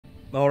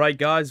Alright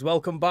guys,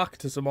 welcome back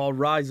to some more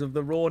Rise of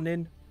the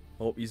Rōnin.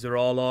 Hope yous are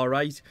all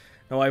alright.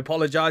 Now I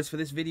apologise for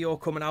this video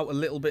coming out a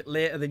little bit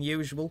later than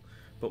usual,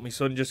 but my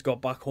son just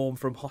got back home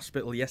from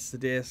hospital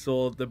yesterday,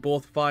 so they're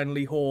both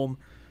finally home,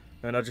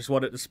 and I just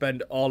wanted to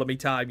spend all of my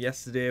time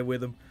yesterday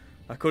with him.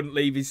 I couldn't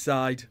leave his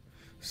side,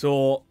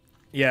 so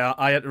yeah,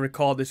 I had to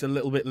record this a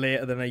little bit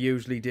later than I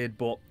usually did,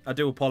 but I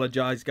do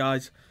apologise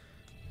guys.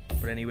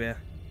 But anyway,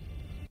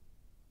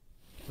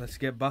 let's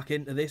get back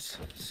into this.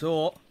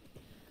 So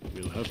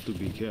we'll have to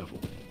be careful.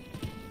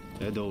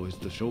 Edo is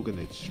the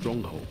Shogunate's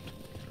stronghold.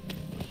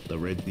 The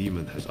Red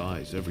Demon has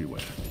eyes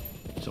everywhere,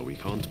 so we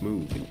can't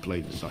move in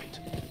plain sight.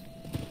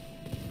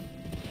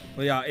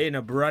 We are in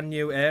a brand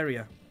new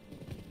area,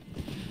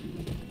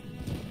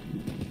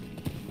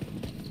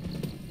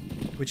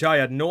 which I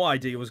had no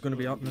idea was going to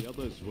be happening. The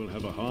others will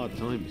have a hard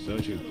time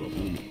searching for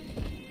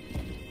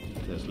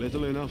Fumi. There's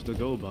little enough to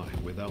go by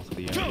without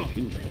the added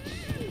hindrance.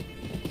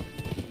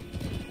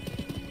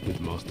 With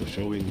Master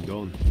Shoin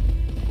gone,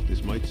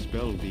 this might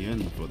spell the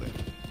end for them.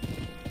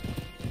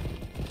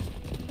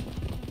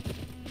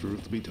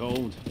 Truth be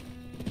told,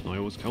 I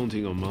was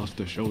counting on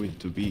Master Shoin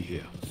to be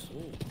here.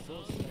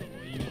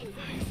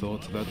 I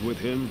thought that with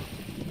him,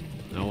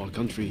 our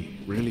country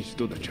really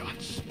stood a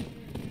chance.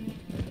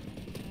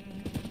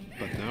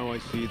 But now I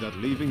see that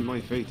leaving my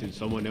fate in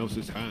someone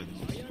else's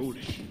hands is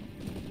foolish.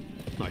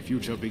 My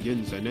future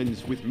begins and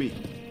ends with me.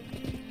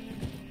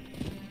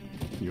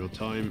 Your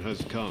time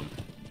has come.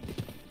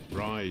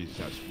 Rise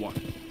as one.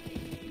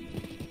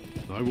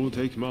 I will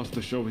take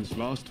Master Shoin's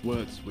last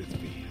words with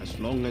me as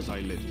long as I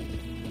live.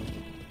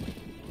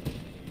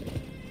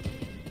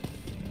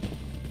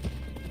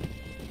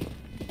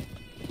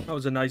 That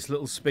was a nice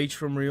little speech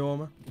from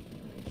Ryoma.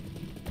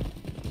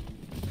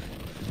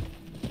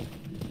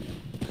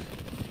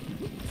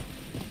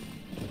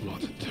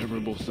 What a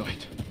terrible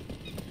sight.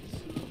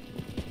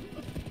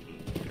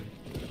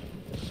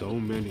 So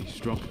many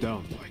struck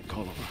down by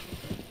cholera.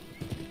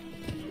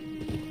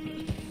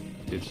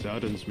 It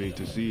saddens me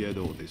to see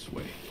Edo this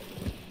way.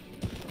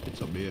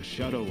 It's a mere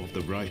shadow of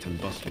the bright and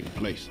bustling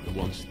place I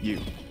once knew.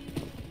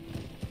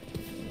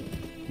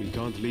 We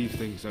can't leave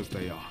things as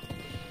they are.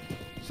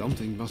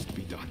 Something must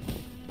be done.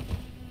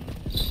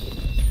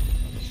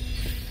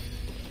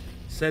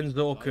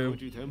 Senzoku.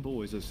 Sakoku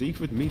Temple is a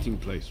secret meeting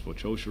place for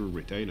Choshu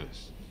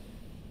retainers.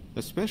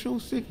 A special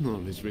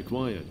signal is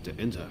required to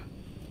enter.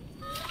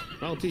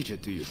 I'll teach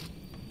it to you.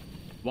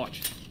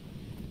 Watch.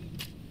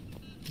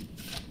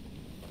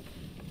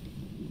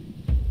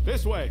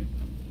 This way!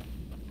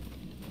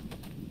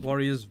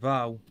 Warrior's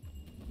Vow.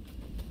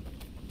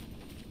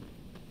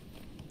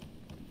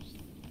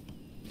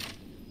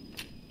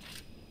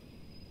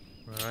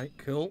 Alright,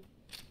 cool.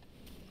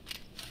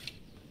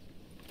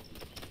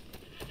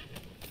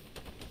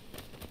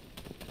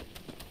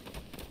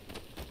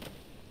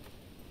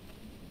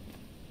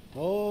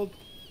 Hold.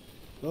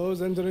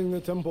 Those entering the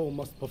temple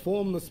must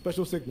perform the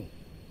special signal.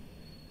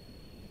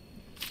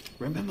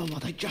 Remember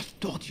what I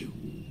just taught you.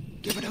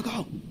 Give it a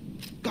go.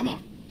 Come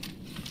on.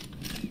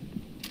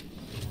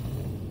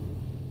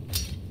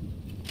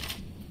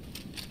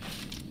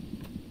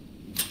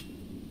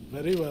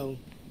 Very well.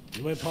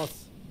 You may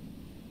pass.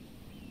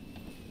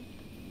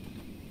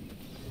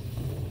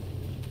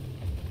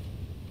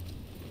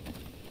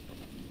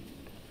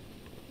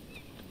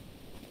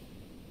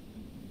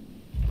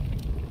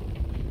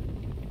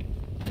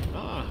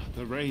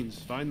 The rain's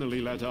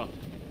finally let up.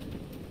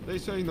 They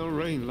say no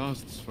rain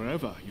lasts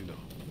forever, you know.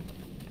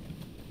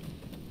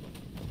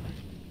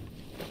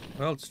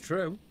 Well, it's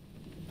true.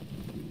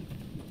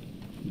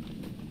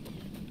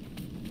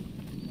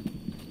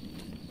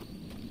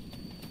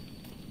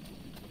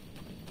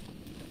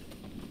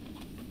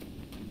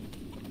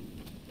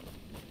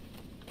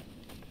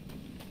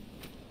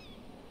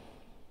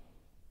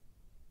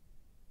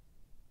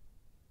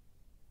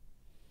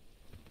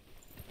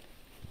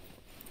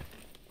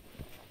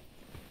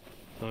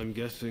 I'm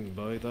guessing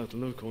by that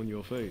look on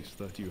your face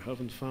that you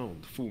haven't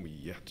found Fumi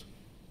yet.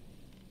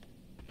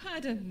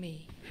 Pardon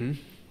me.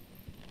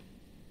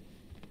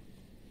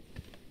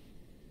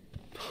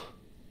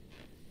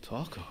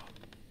 Taka.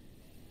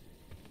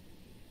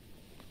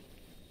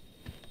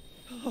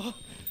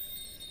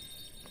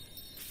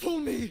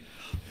 Fumi!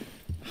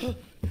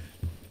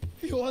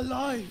 You're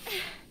alive!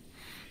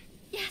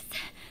 Yes.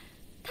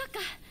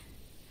 Taka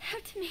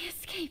helped me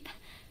escape.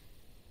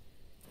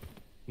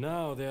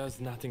 Now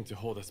there's nothing to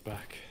hold us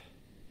back.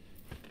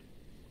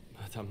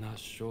 But I'm not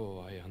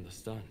sure I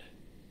understand.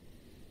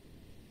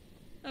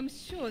 I'm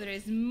sure there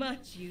is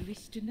much you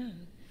wish to know.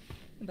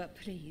 But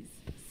please,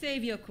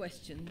 save your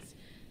questions.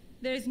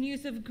 There is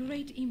news of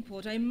great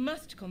import I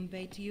must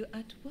convey to you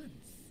at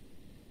once.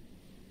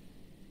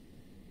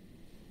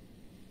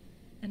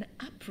 An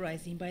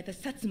uprising by the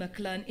Satsuma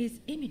clan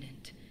is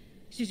imminent.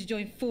 Should you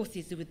join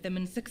forces with them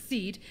and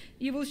succeed,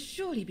 you will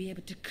surely be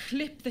able to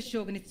clip the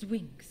shogunate's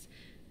wings.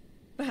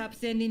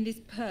 Perhaps ending this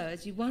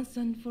purge once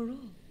and for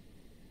all.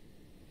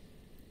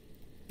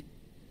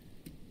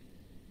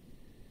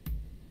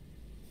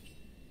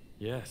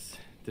 Yes,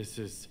 this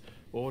is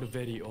all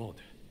very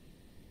odd.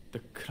 The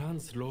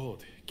clan's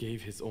lord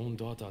gave his own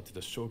daughter to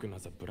the shogun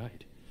as a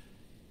bride.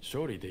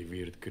 Surely they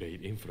wield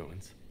great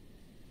influence.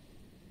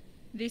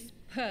 This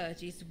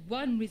purge is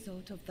one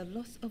result of the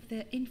loss of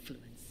their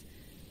influence.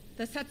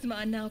 The Satsuma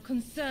are now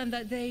concerned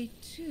that they,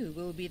 too,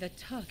 will be the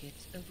target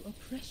of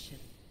oppression.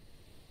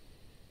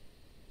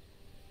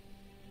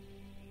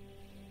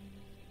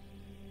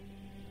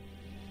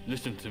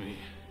 Listen to me,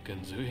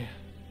 Genzui.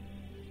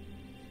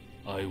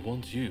 I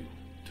want you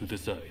to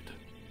decide.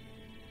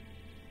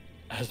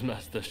 As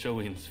Master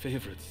Shoin's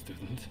favorite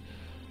student,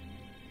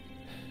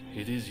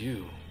 it is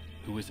you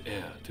who is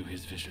heir to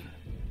his vision.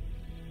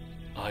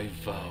 I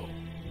vow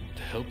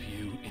to help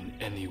you in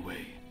any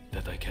way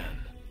that I can.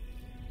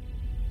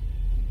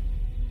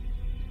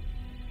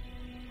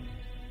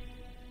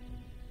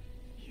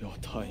 Your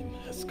time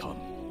has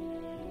come.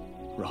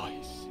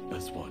 Rise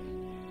as one.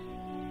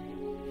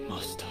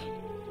 Master,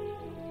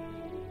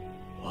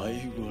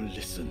 I will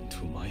listen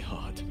to my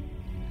heart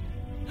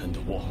and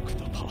walk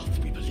the path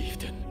we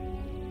believed in.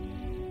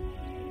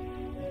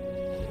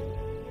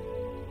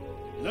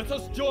 Let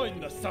us join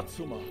the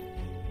Satsuma.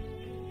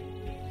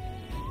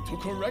 To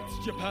correct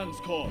Japan's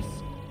course,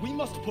 we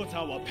must put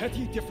our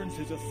petty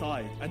differences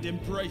aside and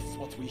embrace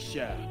what we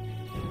share.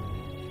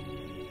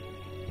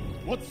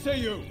 What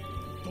say you?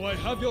 Do I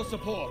have your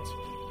support?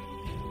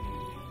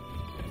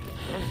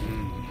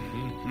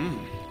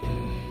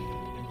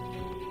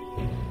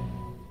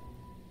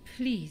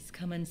 Please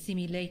come and see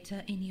me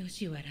later in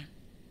Yoshiwara.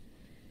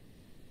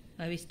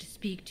 I wish to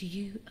speak to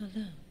you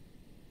alone.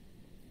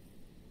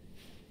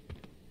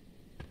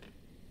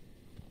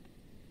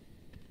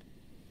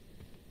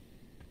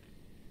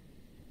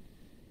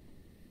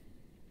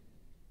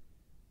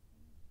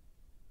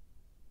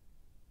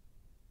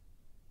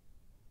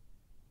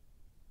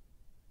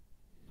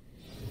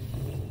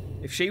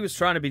 If she was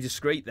trying to be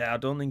discreet there, I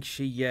don't think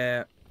she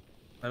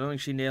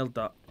nailed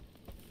that.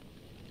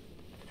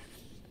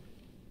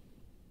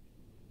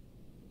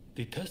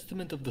 The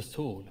testament of the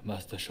soul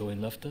Master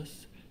Shoin left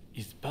us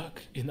is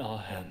back in our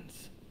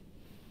hands.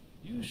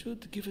 You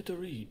should give it a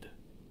read.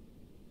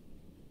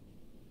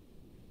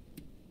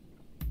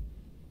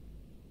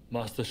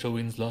 Master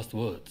Shoin's last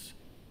words,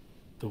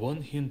 the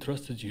one he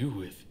entrusted you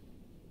with.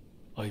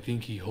 I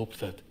think he hoped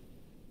that,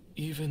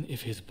 even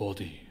if his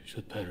body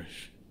should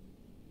perish,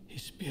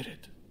 his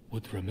spirit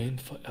would remain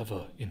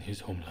forever in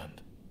his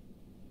homeland.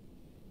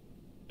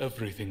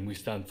 Everything we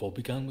stand for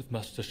began with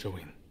Master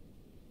Shoin.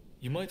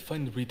 You might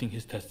find reading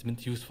his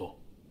testament useful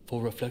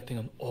for reflecting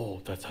on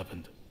all that's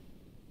happened.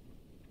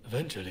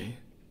 Eventually,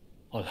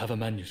 I'll have a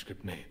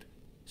manuscript made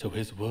so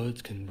his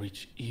words can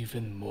reach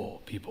even more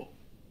people.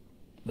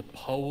 The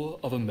power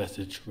of a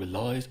message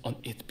relies on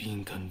it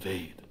being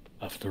conveyed,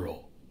 after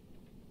all.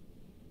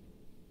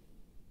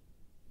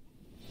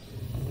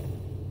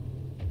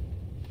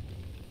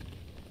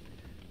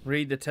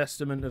 Read the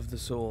Testament of the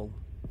Soul.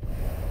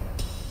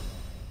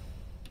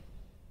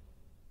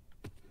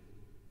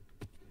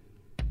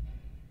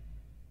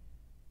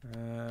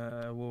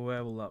 Well,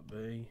 where will that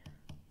be?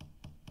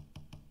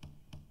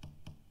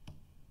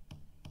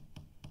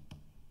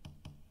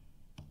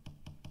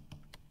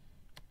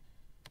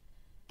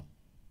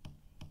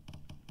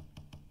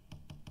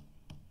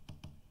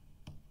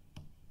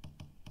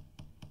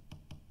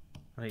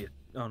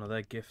 Oh no,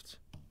 they're gifts.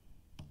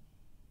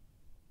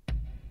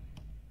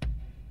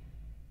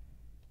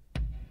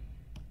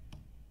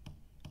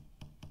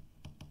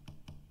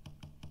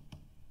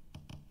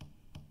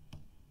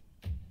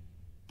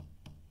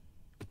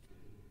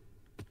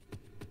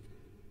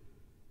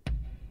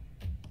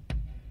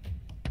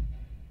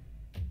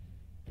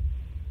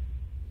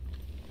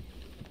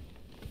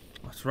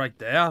 That's right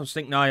there. I was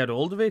thinking I had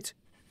hold of it.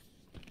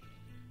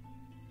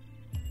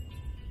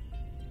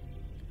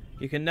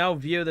 You can now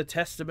view the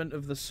Testament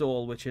of the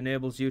Soul, which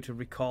enables you to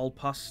recall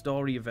past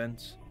story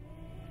events.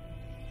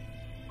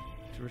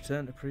 To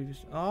return to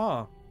previous...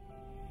 Ah!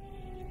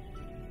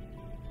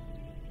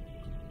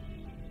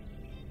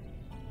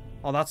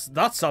 Oh,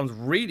 that sounds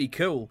really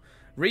cool.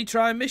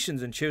 Retry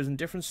missions and choosing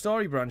different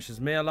story branches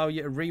may allow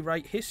you to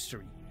rewrite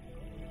history.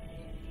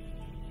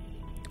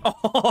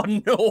 Oh,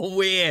 no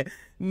way!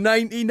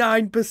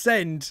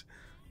 99%!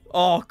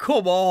 Oh,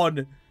 come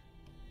on!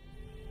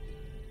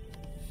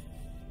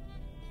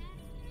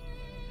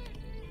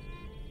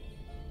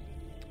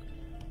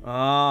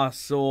 Ah,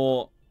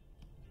 so...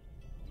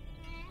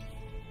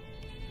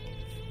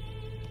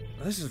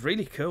 This is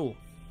really cool.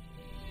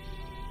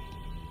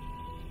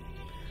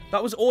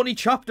 That was only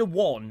chapter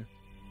 1.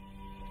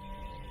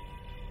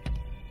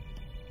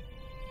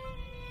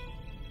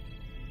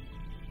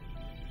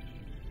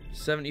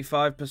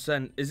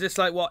 %. Is this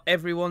like what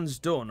everyone's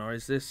done, or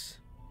is this...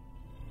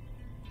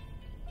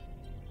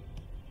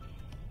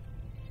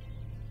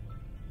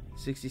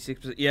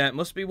 66%? Yeah, it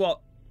must be what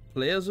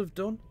players have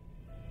done.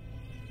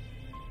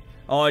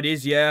 Oh, it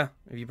is, yeah.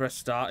 If you press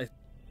start, it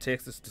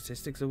takes the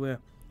statistics away.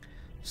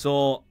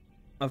 So,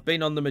 I've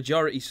been on the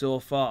majority so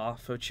far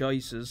for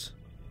choices.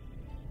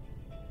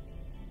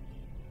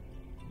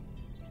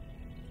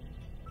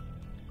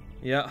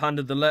 Yeah,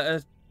 handed the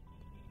letter.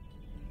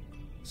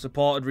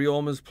 supported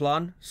Ryoma's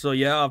plan. So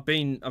yeah, I've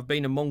been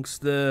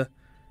amongst the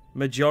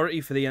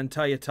majority for the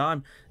entire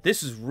time.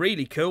 This is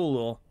really cool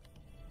though.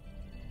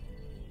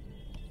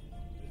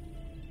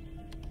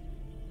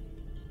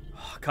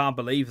 I can't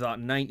believe that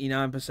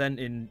 99%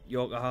 in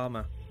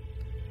Yokohama.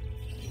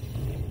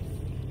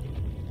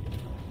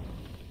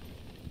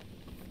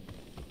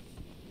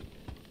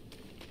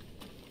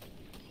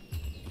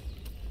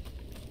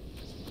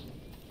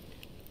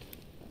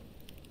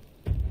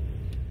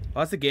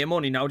 Why's the game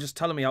only now just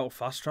telling me how to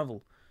fast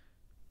travel?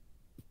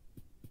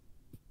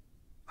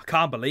 I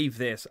can't believe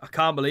this. I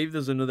can't believe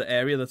there's another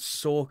area that's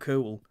so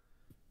cool.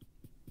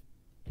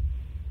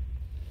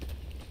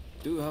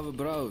 Do have a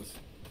browse.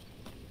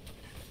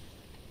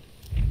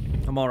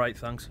 I'm alright,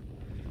 thanks.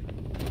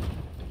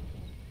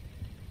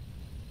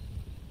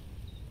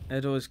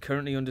 Edo is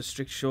currently under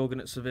strict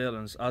shogunate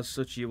surveillance. As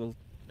such, you will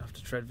have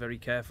to tread very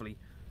carefully.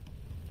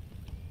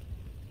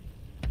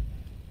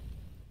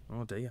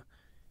 Oh dear.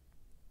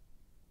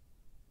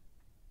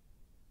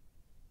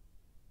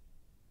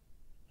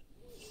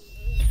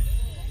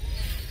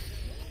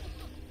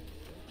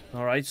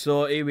 Alright,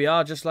 so here we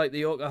are, just like the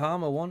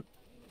Yokohama one.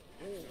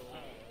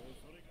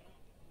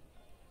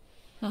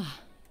 Ah,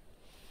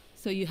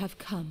 so you have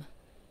come.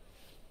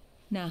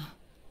 Now,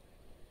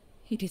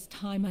 it is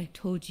time I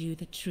told you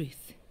the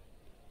truth.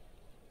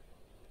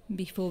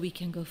 Before we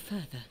can go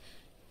further,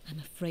 I'm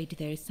afraid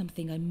there is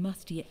something I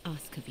must yet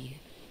ask of you.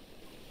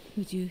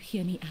 Would you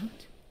hear me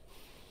out?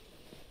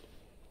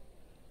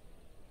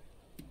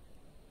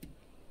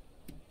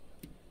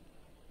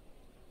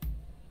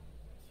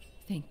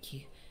 Thank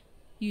you.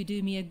 You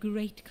do me a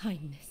great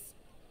kindness.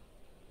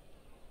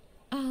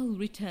 I'll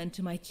return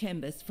to my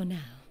chambers for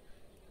now.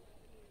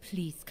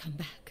 Please come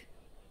back.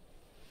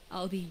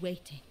 I'll be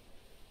waiting.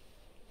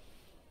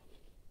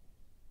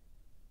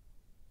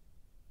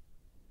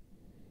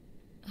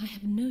 I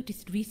have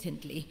noticed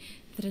recently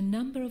that a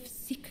number of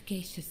sick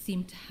geishas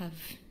seem to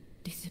have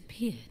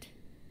disappeared.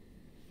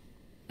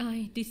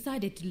 I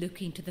decided to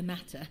look into the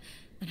matter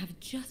and have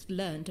just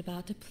learned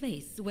about a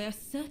place where a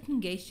certain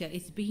geisha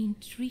is being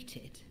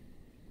treated.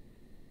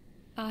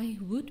 I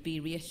would be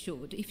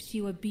reassured if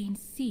she were being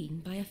seen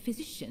by a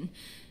physician,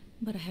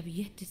 but I have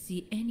yet to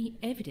see any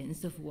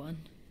evidence of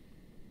one.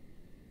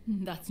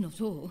 That's not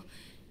all.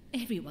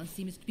 Everyone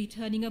seems to be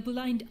turning a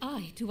blind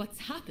eye to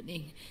what's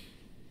happening.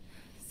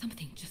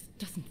 Something just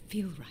doesn't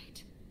feel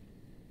right.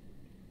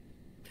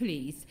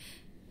 Please,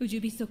 would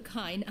you be so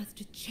kind as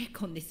to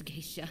check on this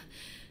geisha?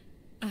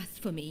 As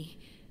for me,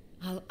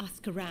 I'll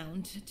ask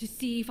around to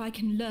see if I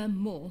can learn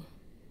more.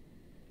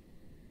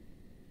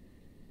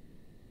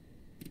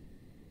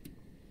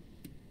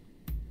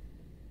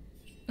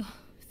 Oh,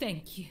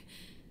 thank you.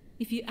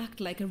 If you act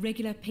like a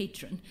regular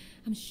patron,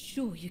 I'm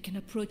sure you can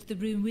approach the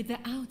room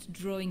without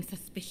drawing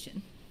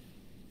suspicion.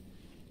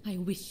 I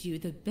wish you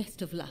the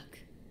best of luck.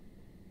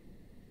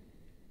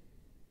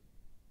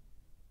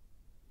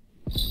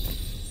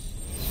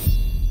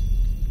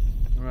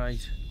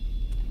 Right.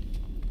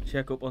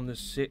 Check up on the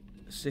sick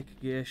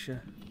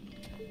geisha.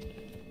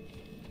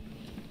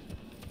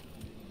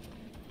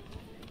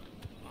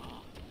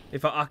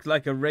 If I act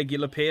like a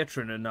regular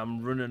patron and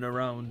I'm running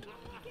around.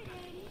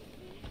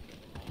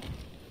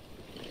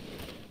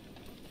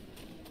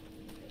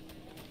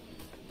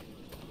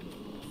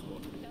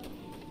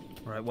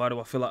 Right, why do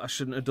I feel like I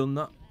shouldn't have done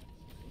that?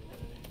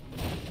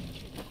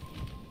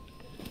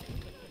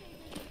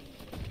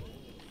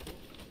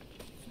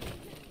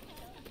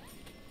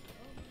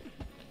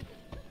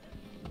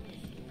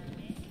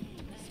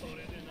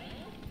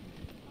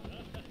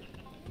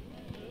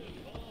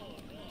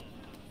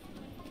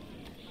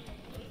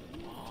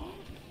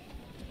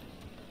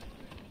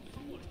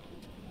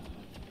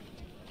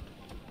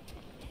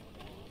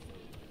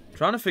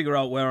 Trying to figure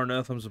out where on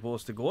earth I'm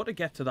supposed to go to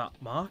get to that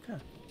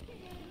marker.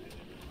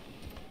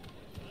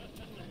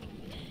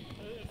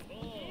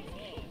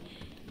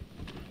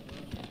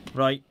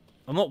 Right,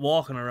 I'm not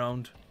walking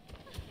around.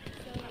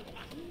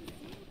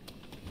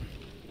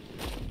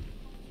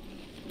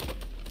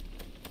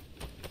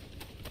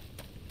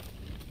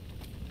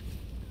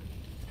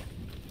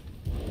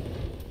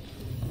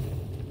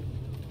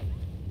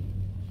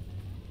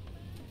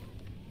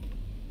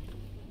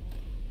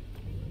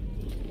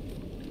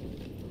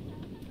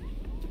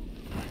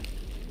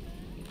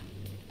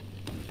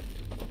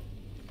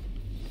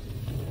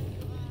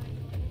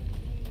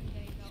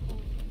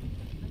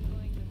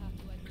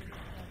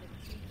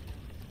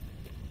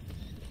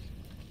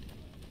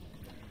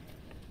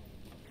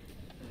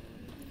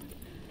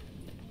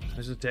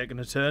 Is it taking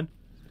a turn?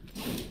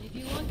 If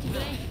you want to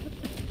play...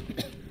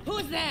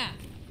 Who's there?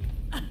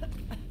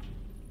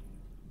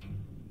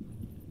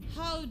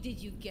 How did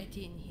you get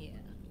in here?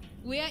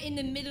 We're in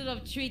the middle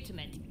of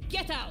treatment.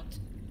 Get out!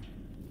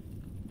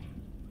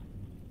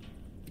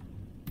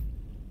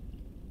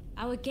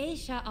 Our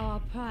geisha are our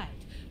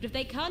pride, but if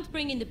they can't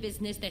bring in the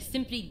business, they're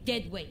simply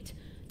dead weight.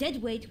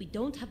 Dead weight we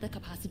don't have the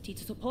capacity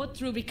to support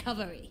through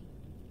recovery.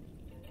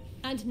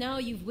 And now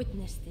you've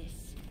witnessed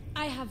this.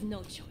 I have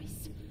no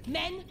choice.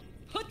 Men,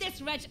 put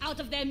this wretch out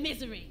of their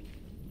misery!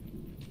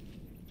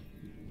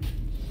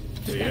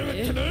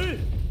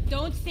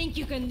 Don't think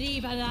you can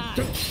leave alive.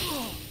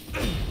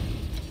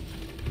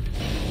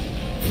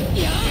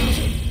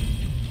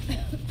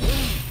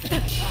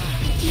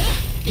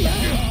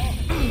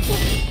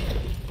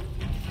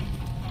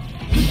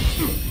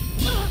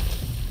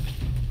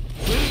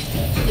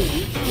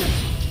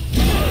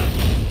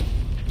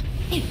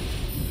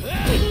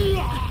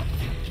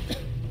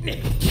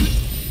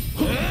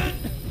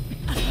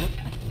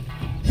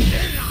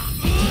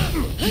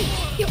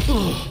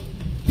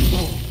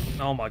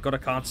 Oh my god, I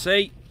can't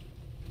see.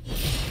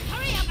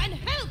 Hurry up and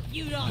help,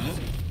 you lot!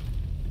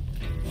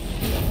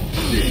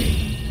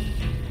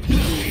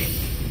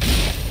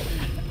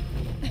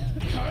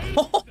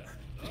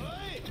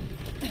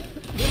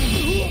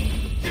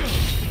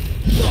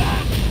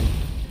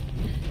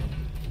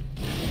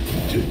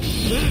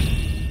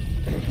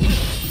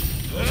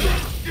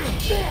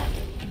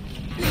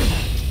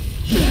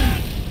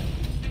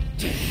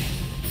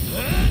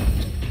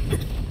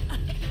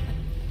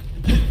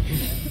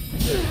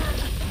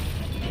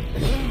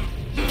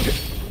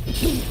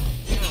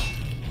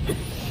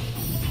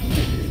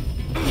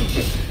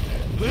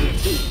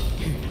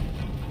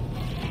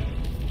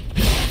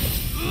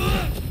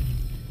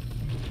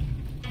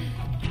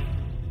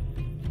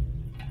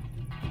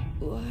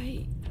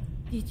 Why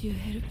did you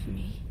help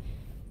me?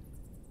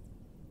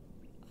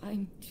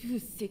 I'm too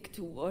sick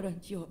to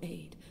warrant your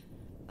aid.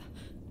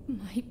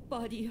 My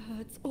body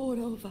hurts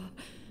all over.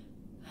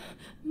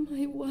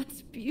 My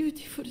once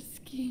beautiful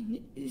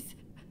skin is...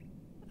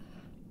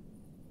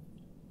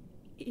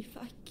 If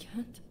I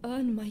can't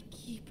earn my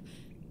keep,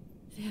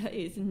 there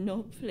is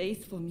no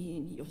place for me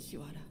in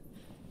Yoshiwara.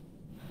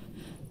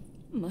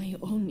 My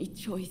only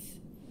choice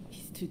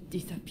is to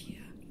disappear.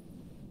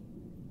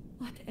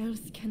 What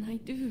else can I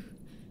do?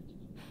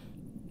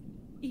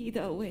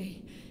 Either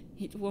way,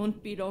 it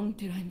won't be long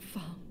till I'm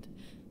found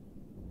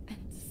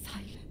and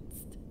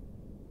silenced.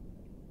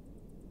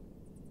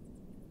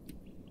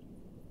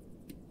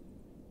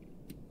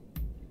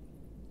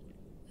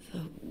 The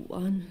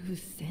one who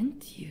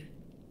sent you?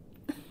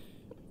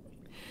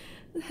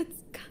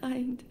 That's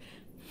kind,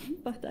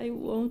 but I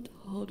won't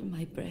hold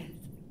my breath.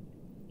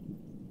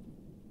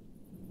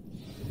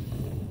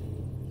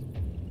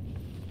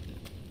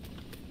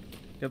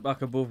 Get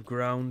back above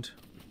ground.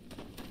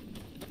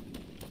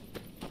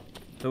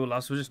 So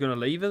last we're just gonna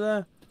leave her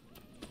there?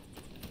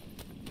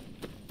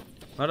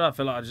 Why do I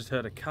feel like I just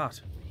heard a cat?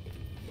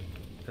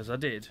 Because I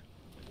did.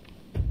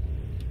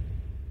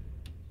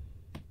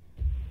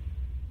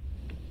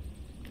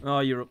 Oh,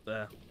 you're up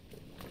there.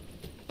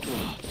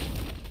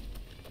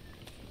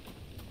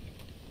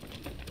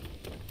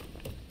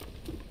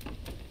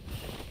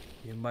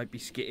 You might be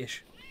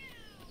skittish.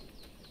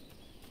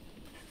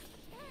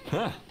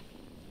 Huh.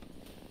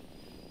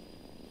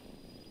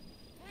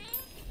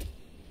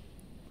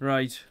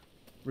 Right.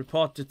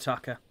 Report to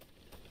Taka.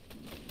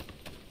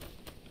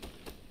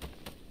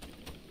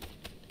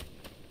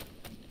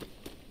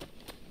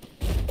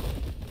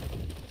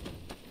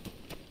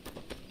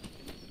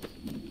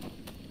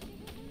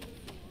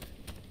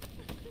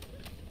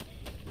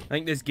 I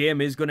think this game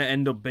is going to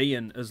end up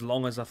being as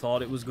long as I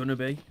thought it was going to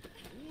be.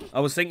 I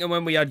was thinking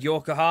when we had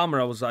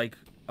Yokohama, I was like,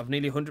 I've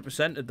nearly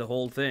 100%ed the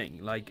whole thing.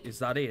 Like, is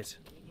that it?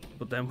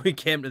 But then we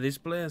came to this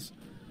place.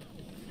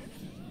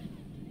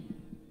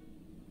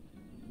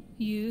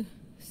 You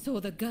saw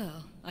the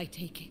girl, I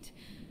take it.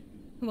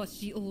 Was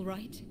she all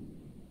right?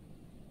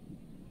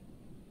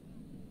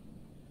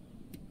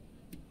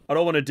 I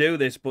don't want to do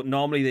this, but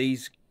normally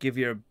these give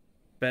you a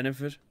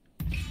benefit.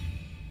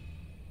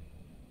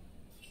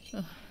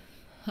 Oh,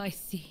 I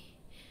see.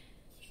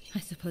 I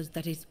suppose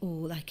that is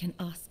all I can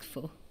ask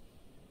for.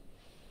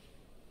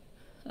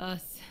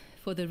 As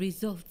for the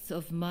results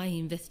of my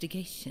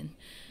investigation,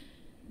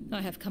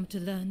 I have come to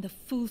learn the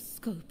full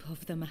scope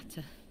of the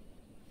matter.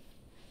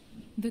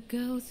 The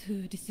girls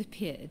who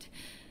disappeared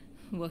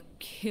were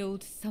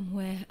killed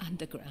somewhere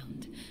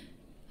underground,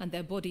 and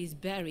their bodies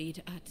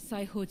buried at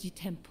Saihoji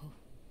Temple.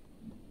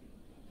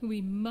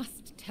 We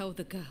must tell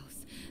the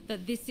girls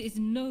that this is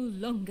no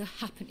longer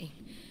happening.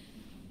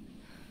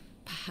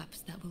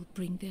 Perhaps that will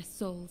bring their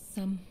souls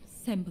some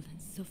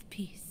semblance of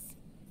peace.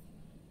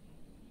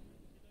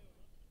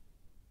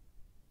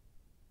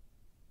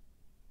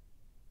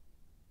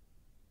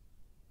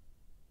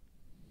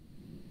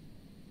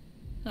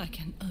 I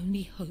can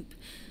only hope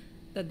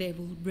that they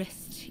will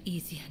rest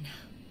easier now.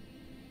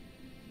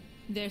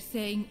 They're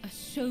saying a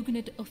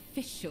shogunate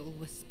official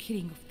was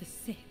killing off the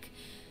sick,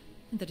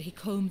 and that he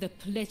combed the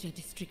pleasure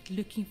district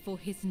looking for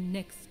his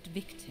next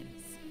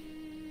victims.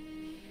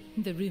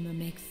 The rumor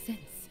makes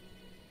sense.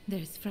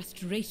 There's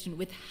frustration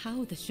with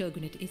how the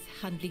shogunate is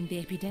handling the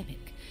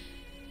epidemic.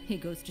 It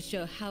goes to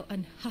show how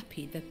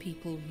unhappy the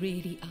people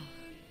really are.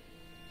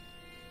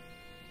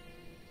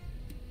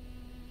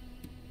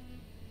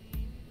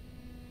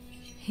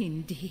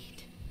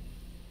 Indeed.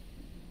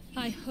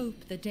 I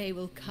hope the day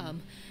will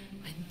come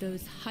when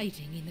those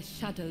hiding in the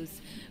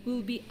shadows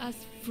will be as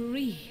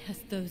free as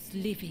those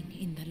living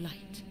in the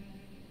light.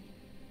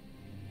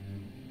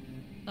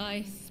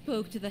 I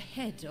spoke to the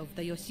head of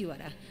the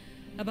Yoshiwara,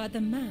 about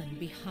the man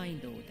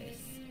behind all this.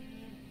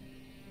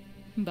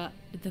 But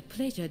the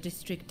Pleasure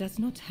District does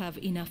not have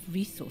enough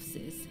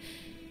resources,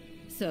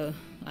 so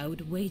I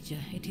would wager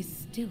it is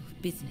still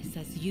business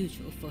as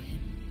usual for him.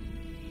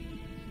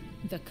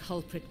 The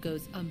culprit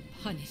goes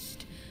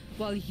unpunished,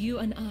 while you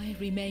and I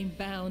remain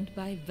bound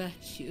by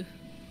virtue.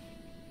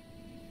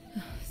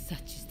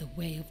 Such is the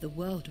way of the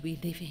world we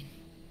live in.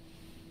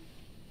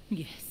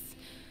 Yes,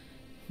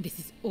 this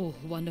is all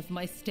one of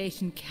my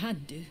station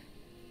can do.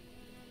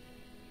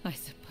 I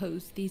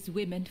suppose these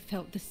women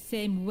felt the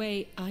same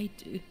way I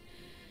do.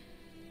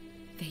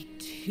 They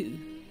too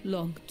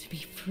long to be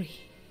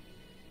free.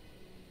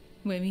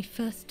 When we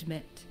first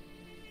met,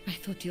 I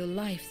thought your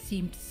life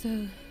seemed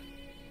so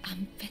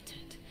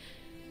unfettered.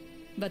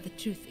 But the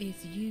truth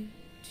is you,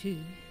 too,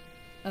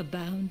 are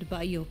bound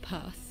by your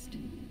past.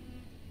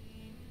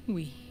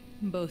 We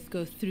both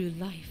go through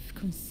life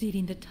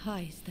concealing the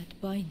ties that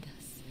bind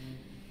us.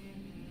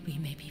 We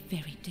may be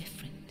very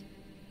different,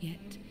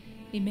 yet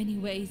in many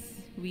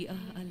ways we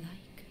are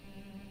alike.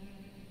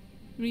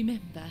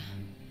 Remember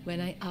when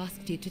I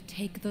asked you to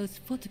take those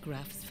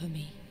photographs for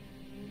me?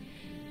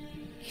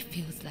 It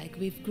feels like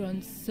we've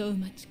grown so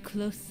much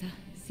closer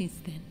since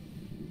then.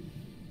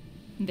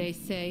 They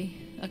say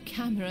a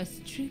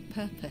camera's true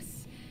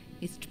purpose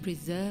is to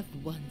preserve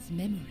one's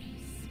memories.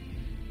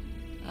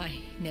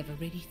 I never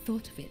really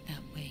thought of it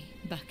that way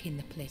back in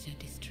the Pleasure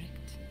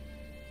District.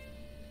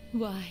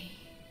 Why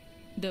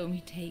don't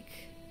we take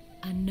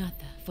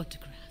another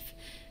photograph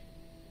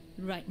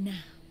right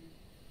now?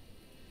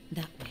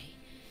 That way,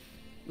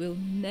 we'll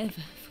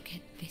never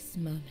forget this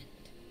moment.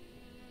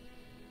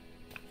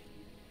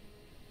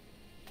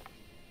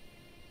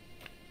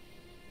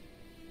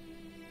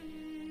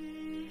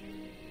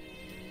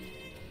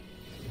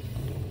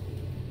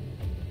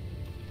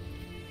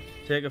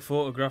 Take a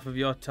photograph of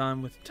your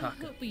time with Taka.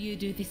 I hope you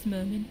do this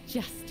moment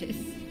justice.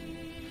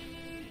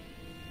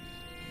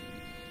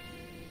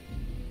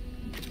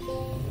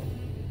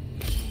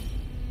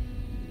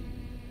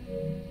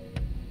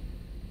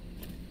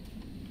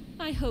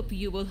 I hope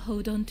you will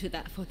hold on to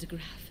that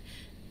photograph.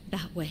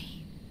 That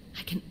way,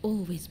 I can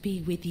always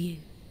be with you.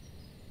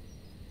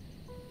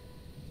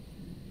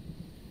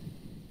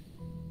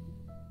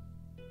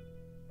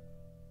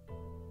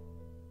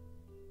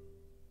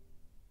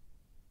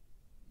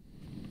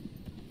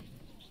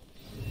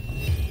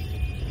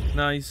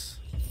 Nice.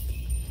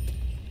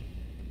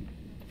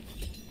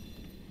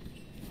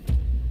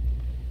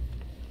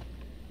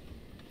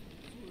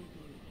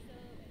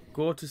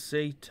 Go to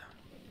seat.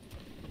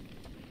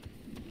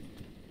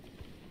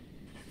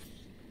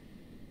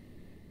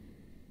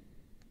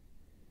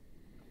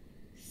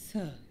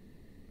 So,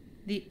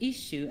 the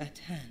issue at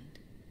hand.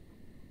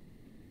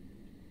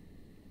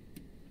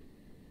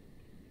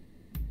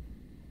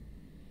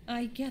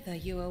 I gather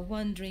you are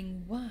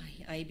wondering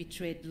why I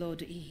betrayed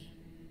Lord E.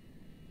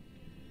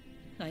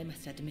 I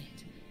must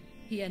admit,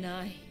 he and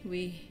I,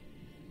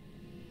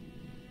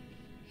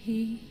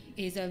 He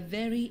is a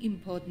very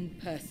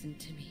important person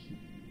to me.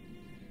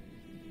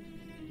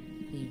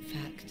 In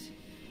fact,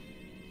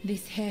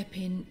 this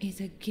hairpin is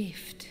a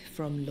gift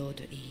from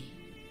Lord E.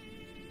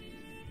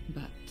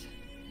 But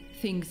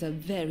things are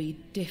very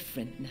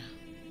different now.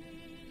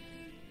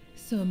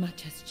 So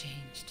much has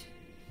changed,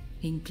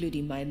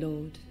 including my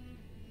lord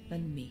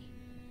and me.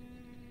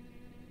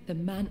 The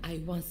man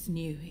I once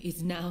knew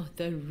is now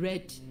the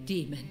Red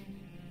Demon.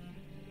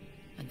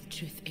 And the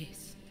truth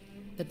is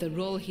that the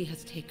role he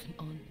has taken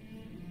on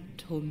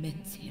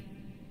torments him.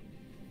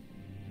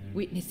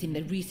 Witnessing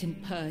the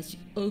recent purge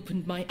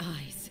opened my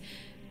eyes.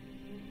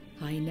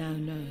 I now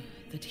know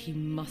that he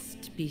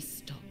must be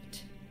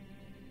stopped.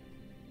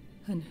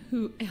 And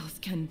who else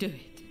can do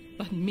it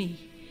but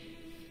me?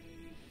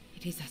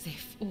 It is as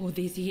if all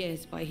these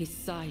years by his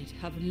side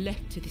have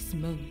led to this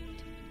moment.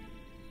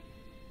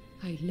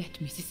 I let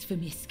Mrs.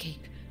 Fumi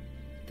escape,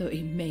 though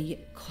it may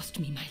yet cost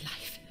me my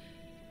life.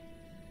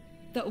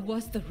 That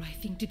was the right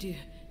thing to do.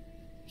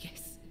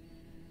 Yes,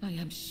 I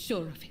am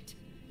sure of it.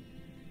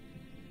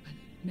 But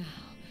now,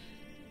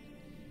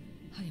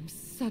 I am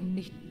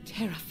suddenly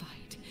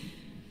terrified.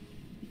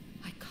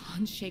 I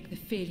can't shake the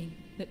feeling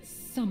that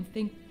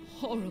something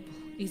horrible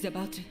is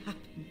about to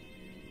happen.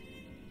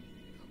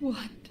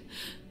 What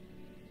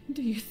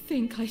do you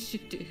think I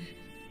should do?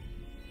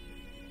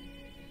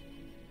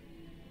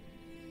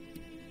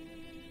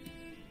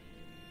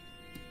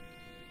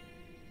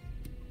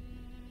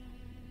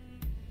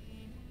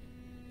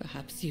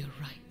 Perhaps you're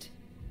right.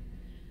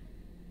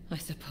 I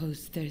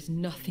suppose there's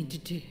nothing to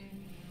do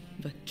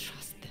but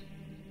trust them.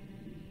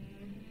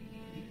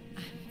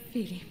 I'm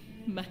feeling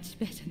much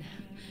better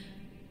now.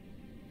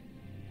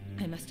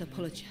 I must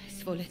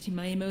apologize for letting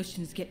my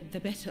emotions get the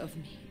better of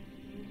me.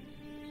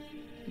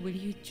 Will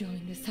you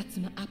join the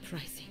Satsuma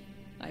uprising,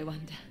 I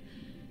wonder?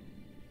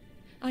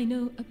 I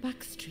know a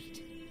back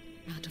street,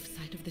 out of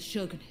sight of the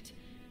shogunate.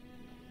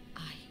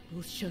 I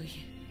will show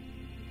you.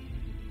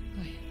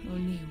 I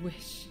only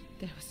wish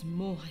there was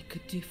more I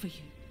could do for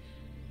you.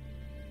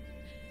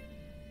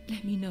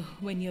 Let me know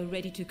when you're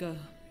ready to go.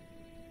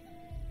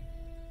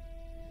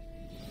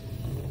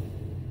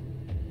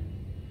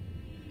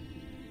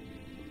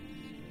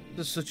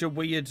 there's such a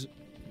weird...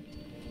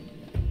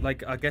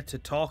 Like, I get to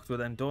talk to her,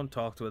 then don't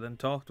talk to her, then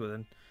talk to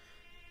her,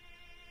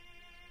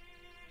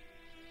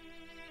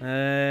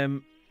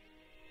 then...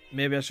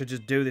 Maybe I should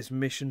just do this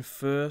mission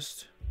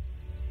first.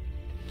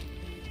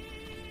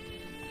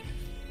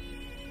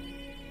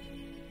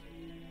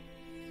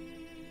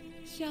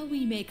 Shall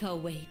we make our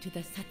way to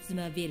the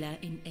Satsuma Villa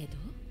in Edo?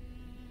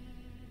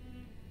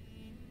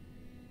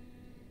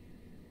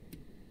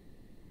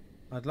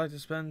 I'd like to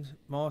spend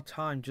more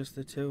time, just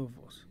the two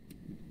of us.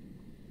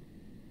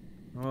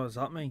 What does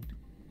that mean?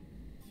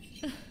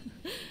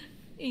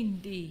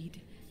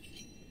 Indeed.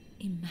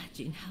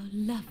 Imagine how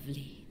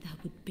lovely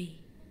that would be.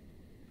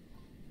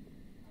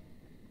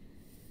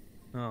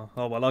 Oh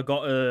well, I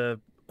got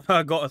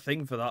a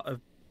thing for that,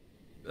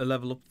 a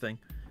level up thing.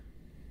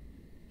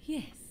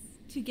 Yes,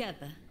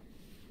 together.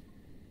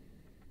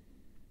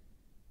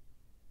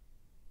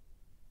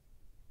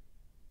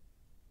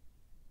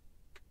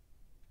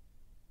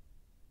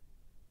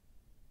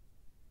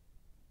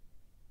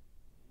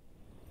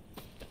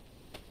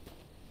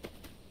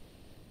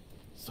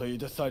 So you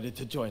decided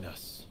to join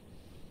us.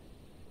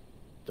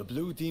 The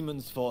Blue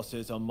Demon's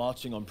forces are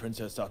marching on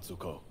Princess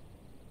Atsuko.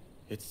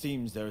 It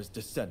seems there is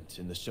dissent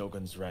in the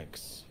Shogun's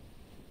ranks.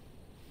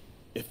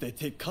 If they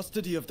take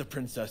custody of the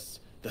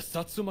princess, the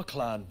Satsuma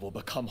clan will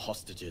become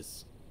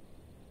hostages.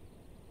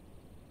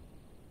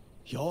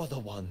 You're the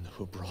one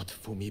who brought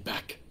Fumi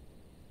back.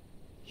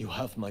 You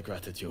have my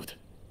gratitude.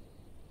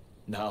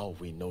 Now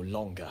we no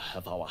longer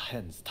have our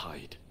hands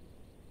tied.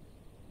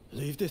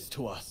 Leave this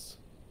to us.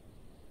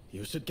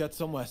 You should get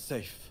somewhere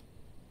safe.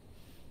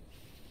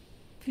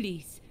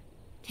 Please,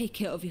 take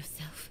care of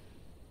yourself.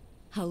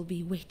 I'll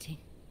be waiting.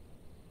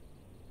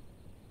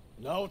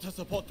 Now to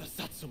support the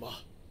Satsuma.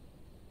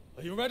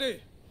 Are you ready?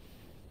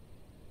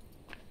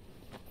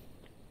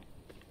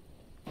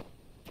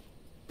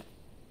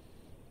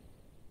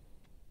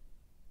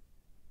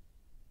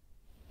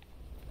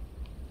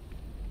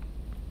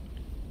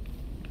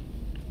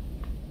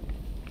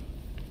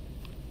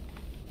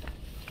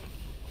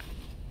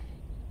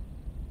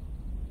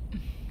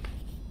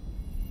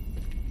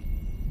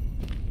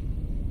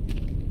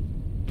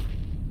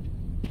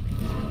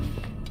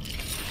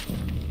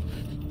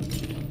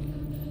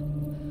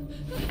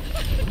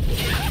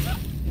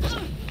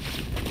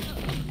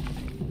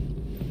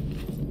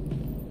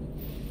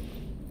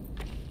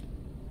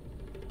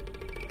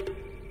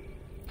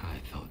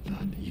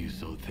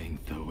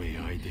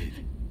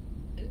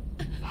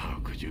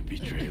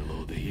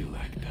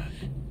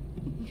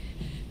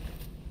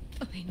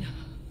 I know.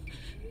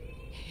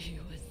 He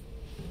was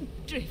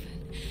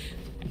driven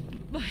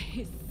by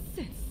his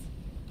sense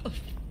of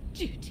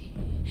duty.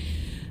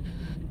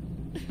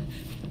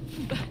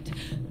 But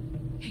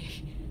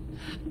he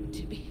had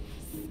to be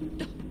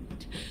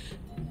stopped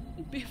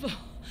before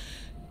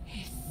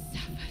he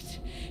suffered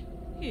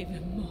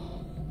even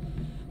more.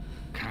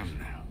 Come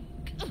now.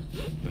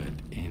 But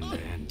in the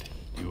end,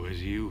 it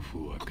was you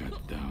who were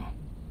cut down.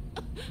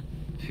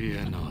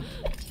 Fear not.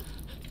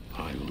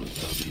 I will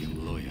serve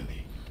him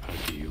loyally,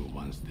 as you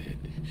once did.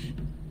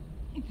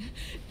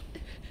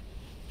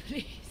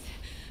 Please,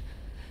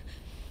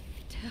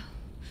 tell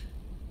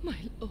my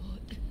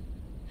lord.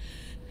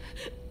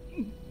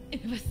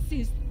 Ever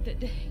since the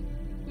day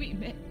we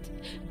met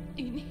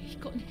in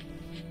Hikone,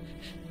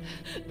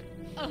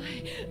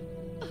 I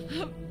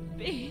have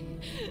been...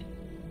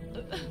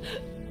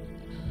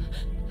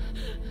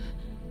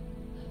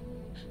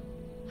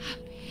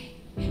 happy.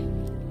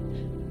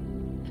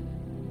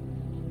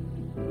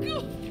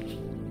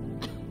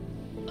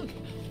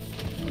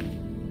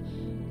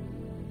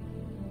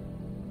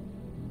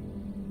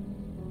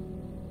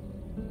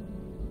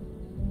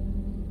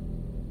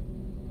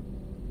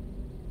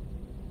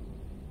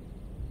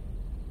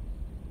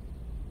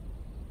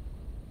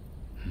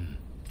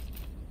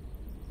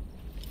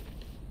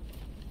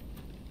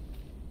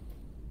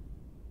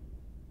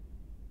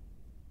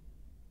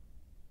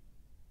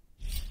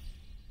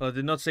 I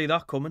did not see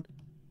that coming.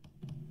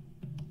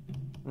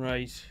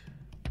 Right.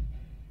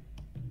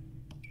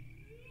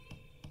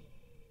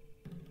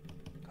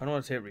 I don't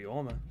want to take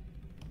Ryoma.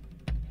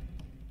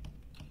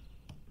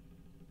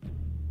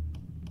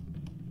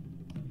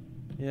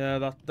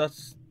 Yeah,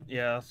 that's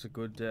a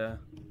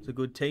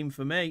good team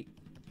for me.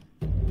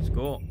 Let's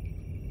go.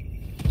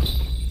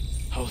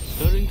 How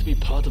stirring to be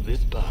part of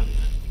this band.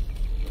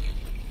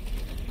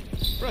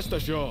 Rest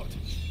assured,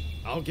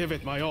 I'll give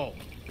it my all.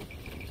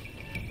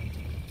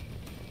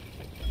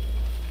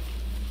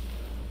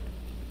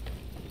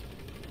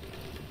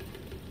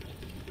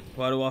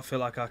 Why do I feel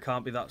like I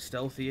can't be that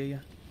stealthy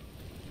here?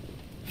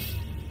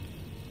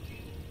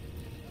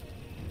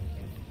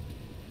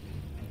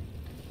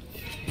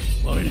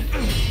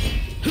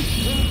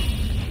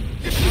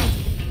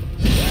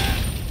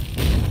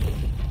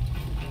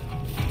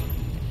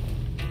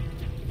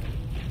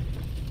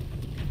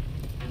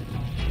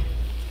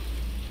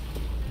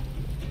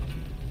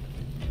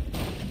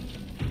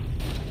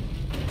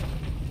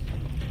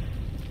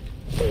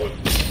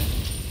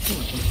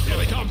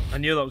 I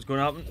knew that was going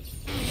to happen.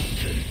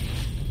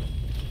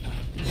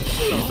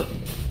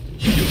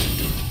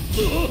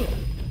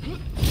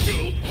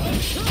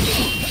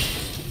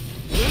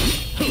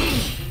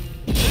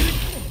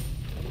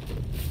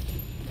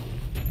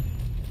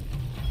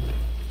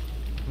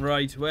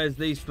 Right, where's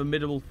these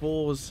formidable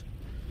fours?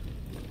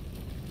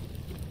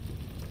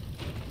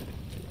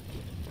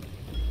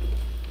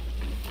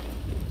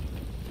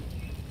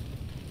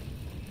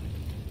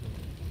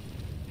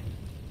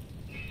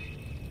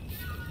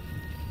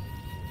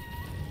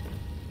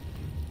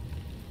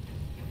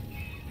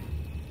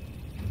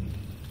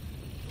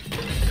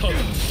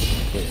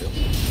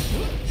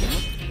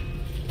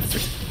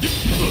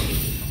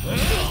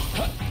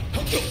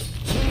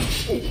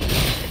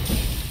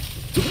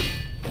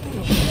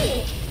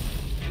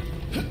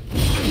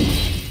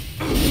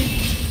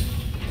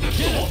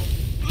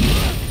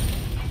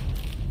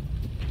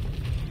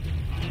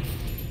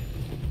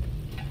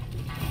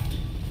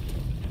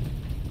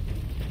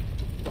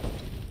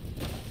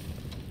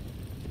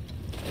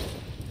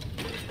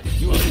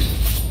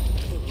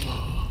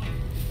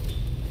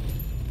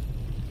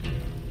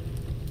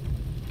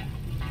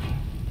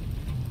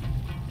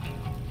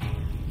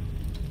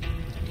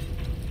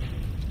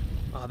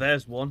 Ah,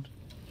 there's one.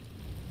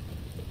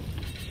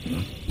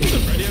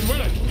 Ready and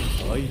willing.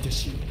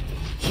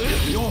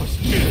 Yours.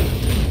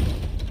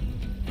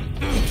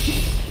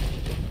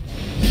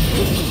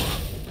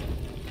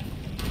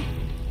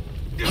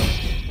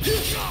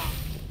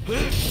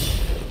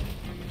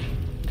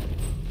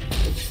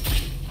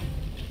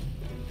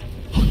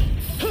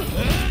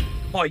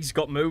 Oh, he's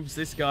got moves,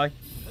 this guy.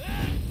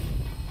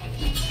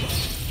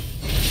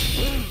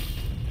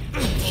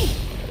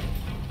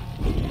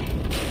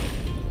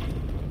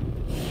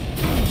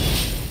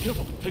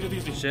 Careful, take it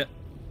easy. Shit.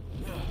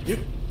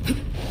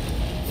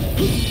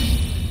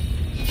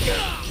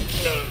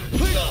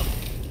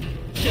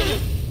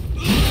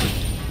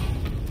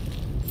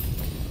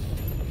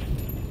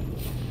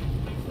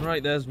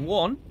 Right, there's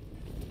one.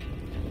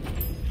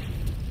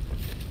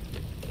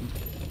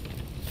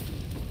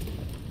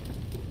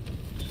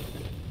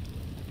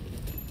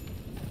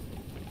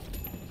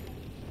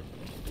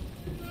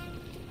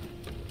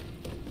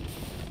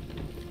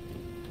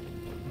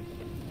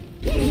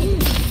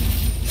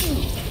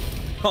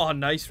 Oh,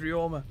 nice,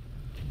 Ryoma.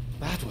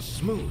 That was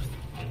smooth.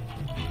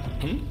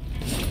 Can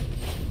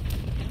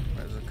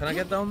I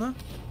get down there?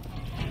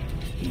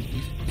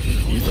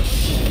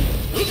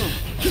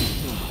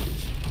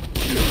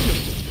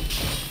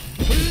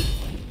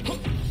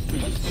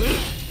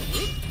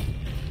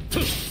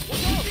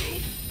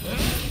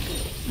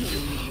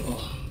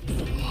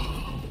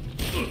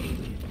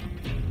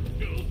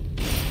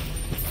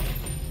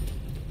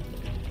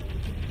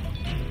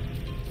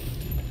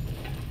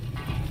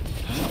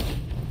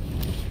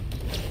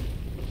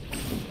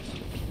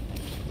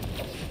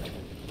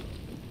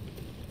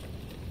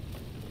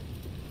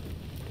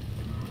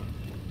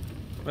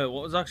 Wait,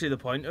 what was actually the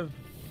point of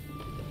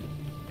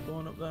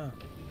going up there?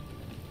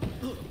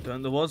 Don't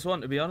think there was one,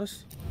 to be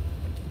honest.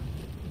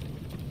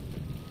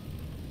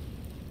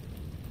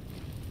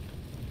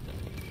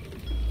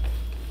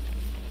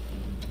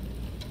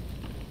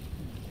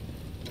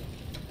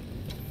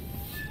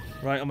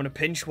 Right, I'm gonna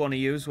pinch one of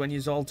yous when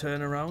yous all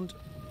turn around.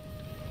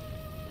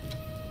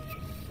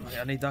 Right,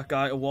 I need that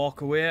guy to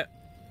walk away.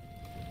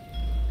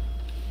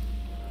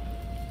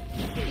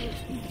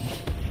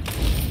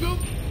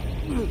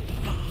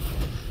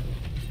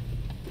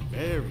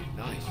 Very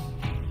nice.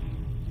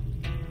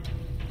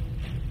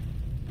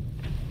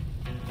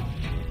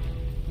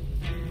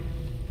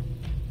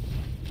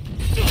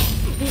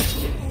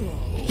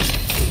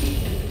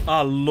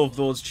 I love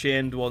those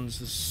chained ones,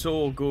 they're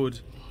so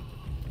good.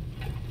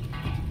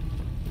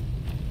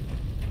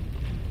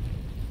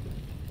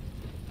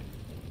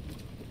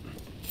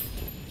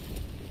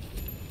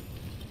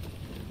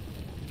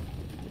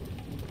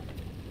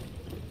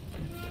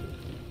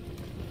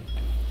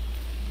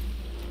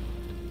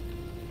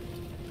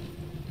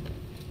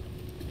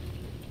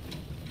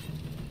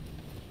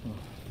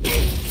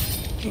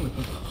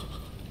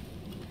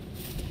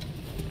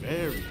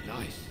 Very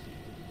nice.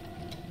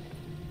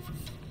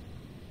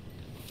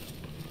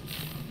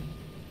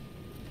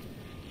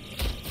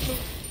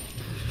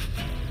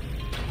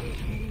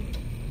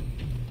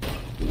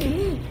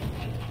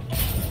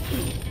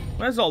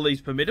 Where's all these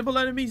formidable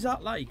enemies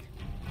at, like?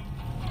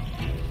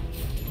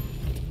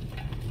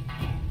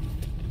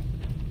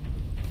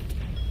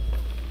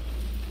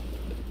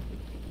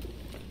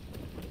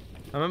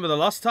 I remember the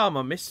last time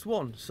I missed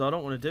one, so I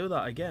don't want to do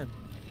that again.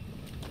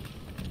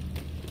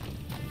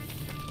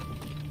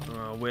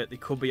 Oh, wait, they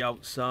could be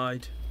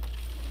outside.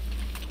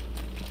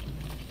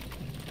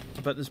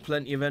 I bet there's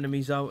plenty of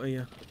enemies out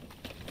here.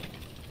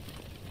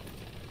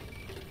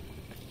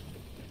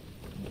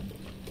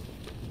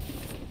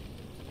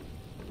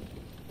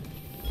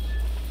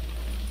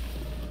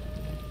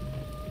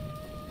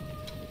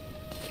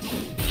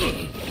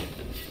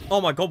 Oh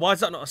my god, why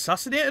has that not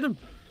assassinated him?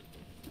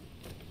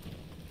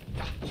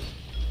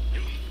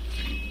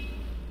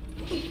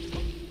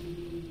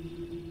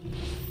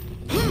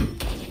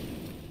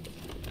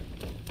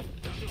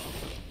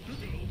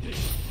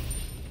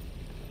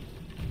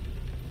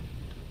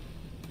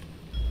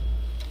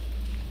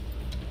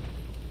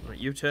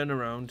 you turn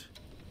around.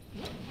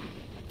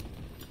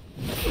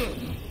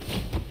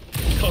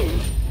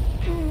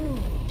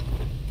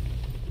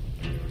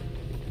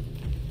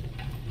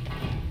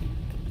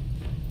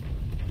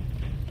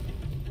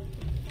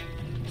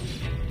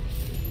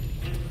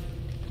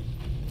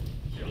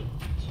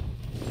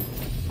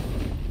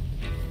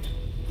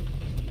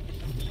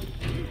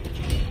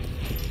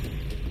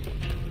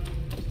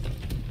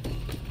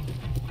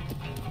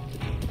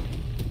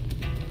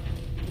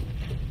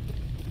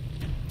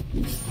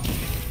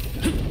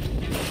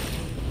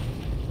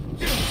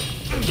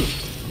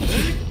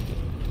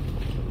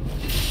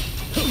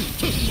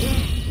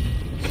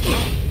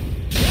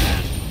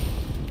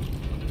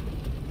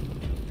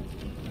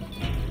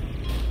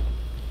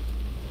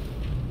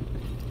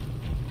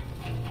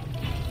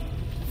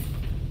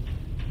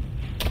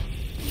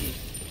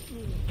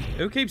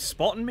 Who keeps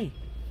spotting me?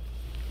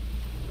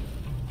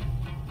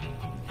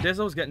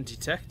 Dezo's getting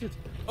detected.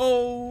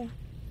 Oh!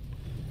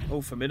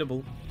 Oh,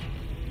 formidable.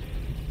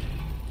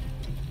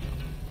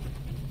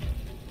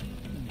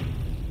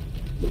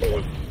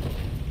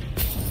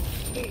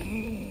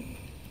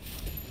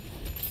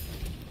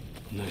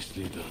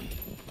 Nicely done.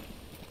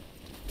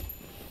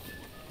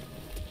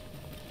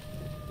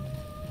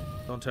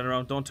 Don't turn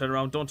around, don't turn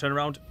around, don't turn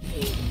around.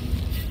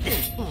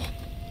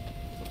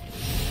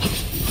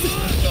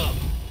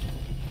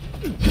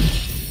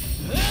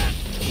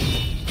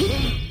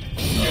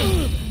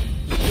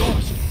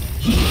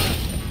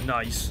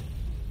 Nice.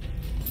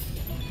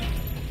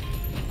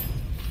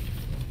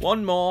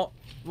 One more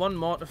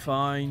to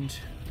find.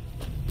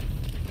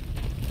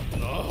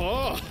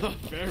 Oh,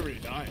 very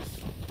nice.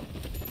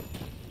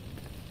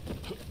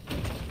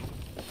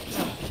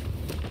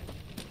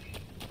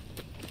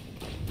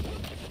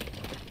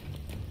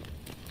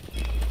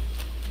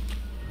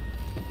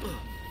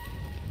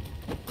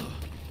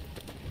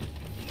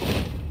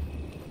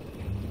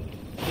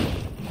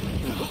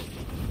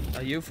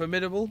 Are you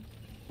formidable?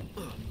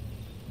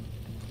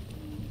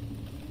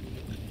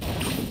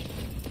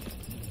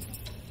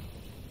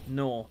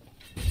 No.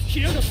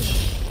 You're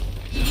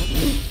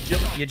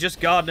just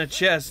guarding a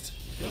chest.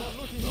 You're not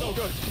looking so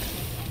good.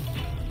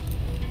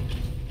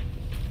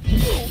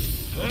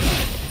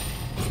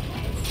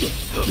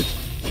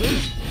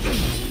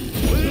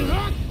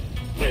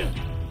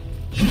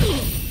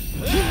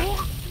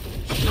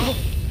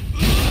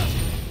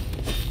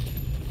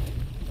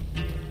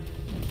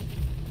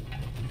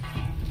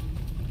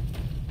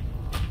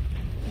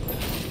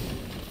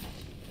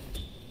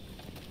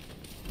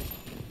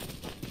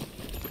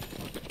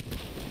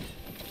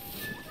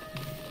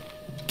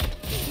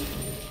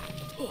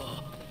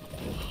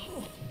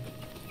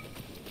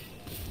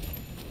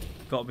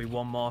 Gotta be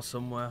one more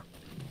somewhere.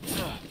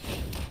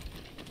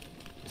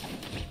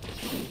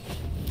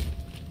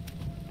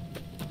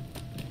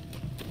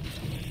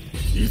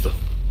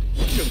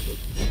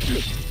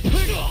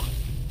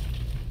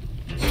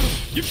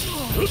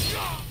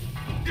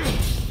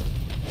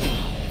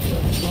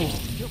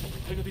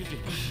 Take it easy.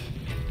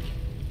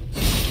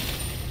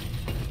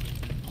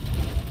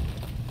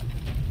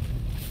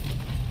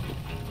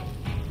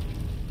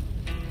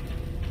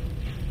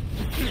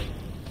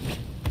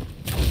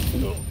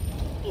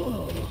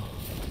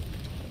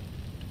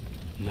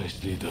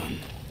 Nicely done.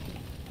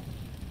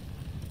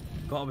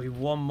 Gotta be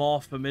one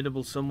more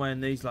formidable somewhere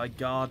in these, like,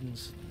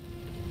 gardens.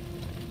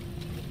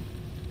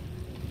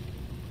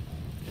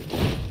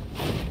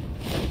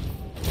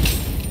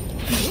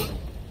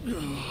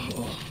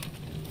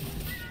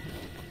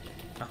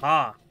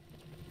 Aha!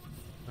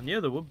 I knew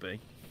there would be.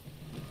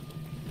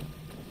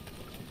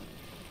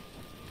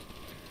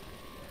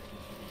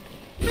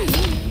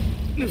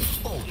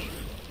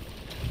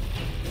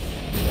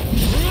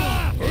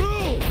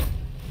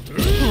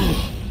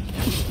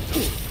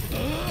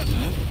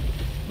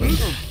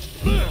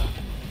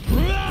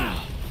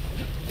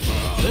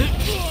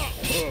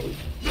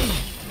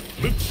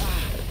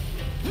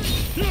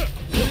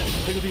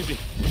 Take it easy.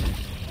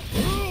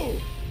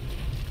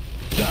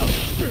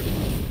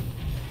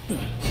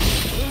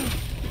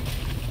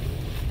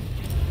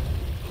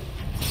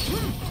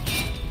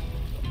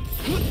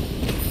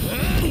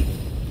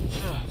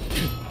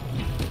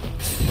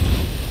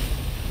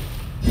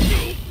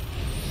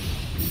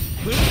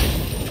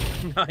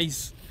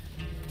 Nice.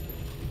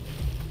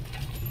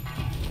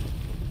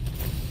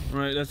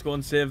 Right, let's go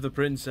and save the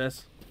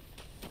princess.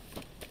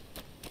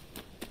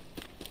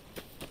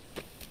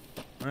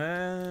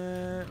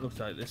 Looks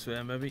like this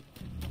way, maybe.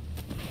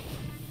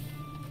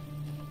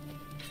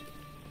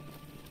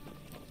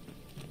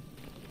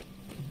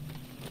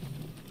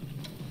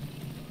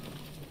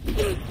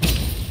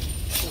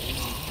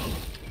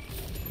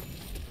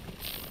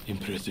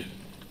 Impressive.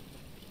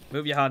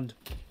 Move your hand.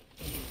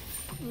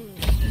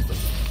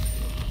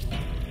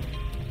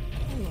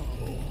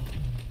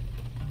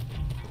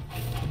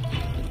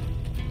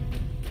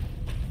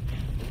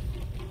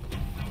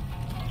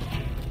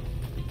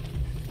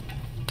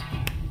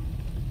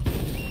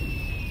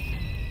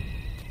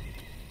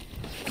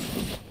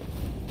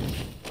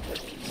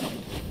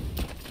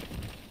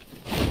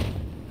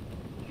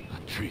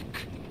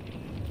 Trick.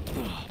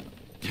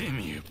 Damn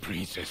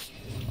princess.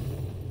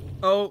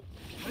 Oh.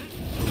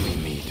 We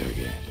meet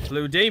again.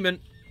 Blue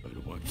Demon. But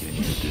what can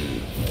you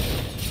do?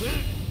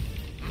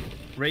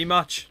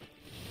 Rematch.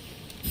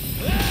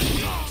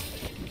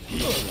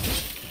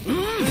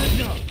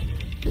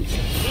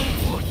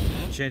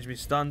 Change me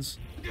stance.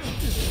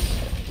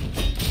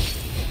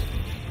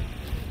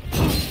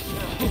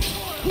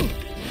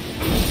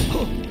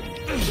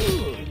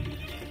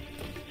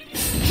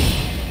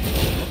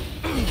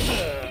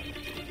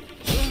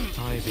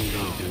 I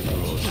believe the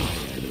road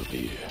will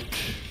be.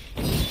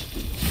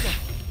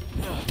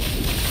 Oh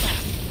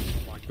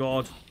my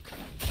god.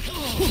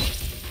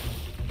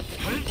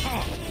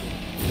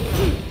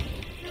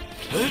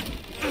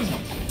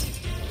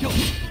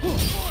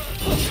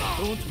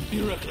 Don't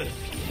be reckless.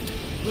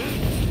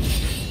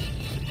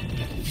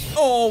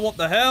 Oh, what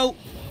the hell?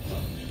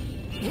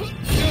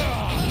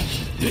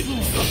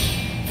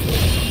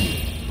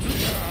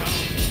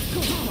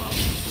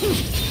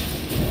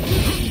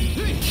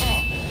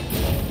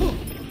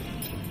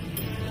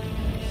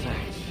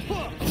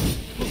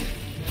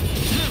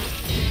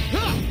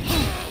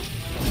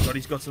 God,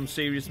 he's got some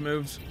serious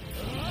moves.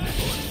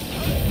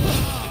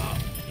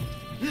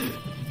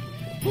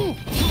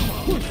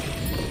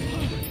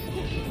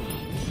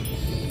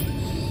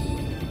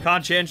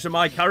 Can't change to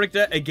my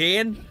character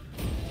again.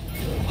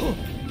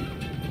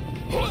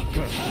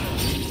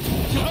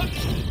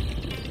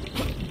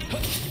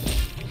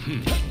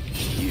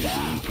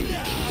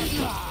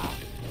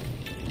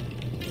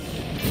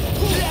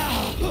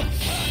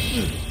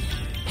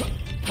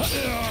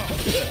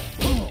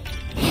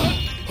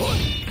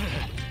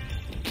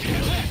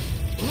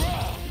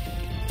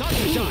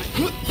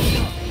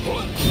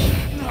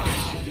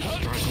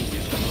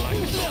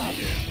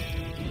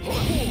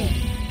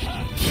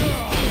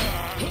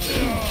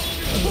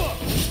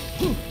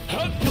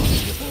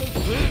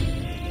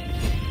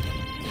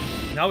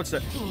 Now it's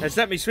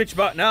let me switch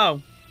back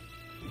now.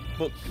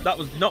 But that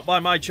was not by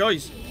my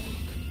choice.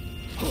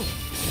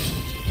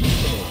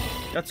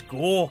 Let's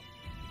go.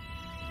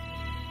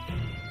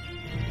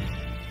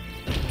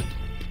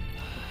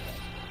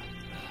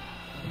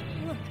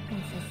 Look,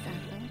 Princess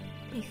Sato,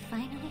 we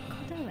finally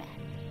caught a rat.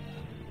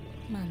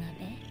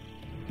 Manabe.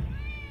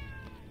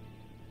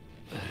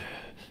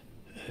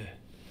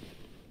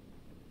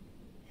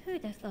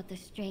 Who'd have thought a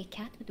stray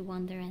cat would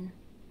wander in?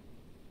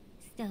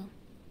 Still,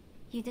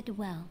 you did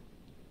well.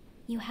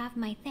 You have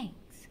my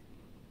thanks.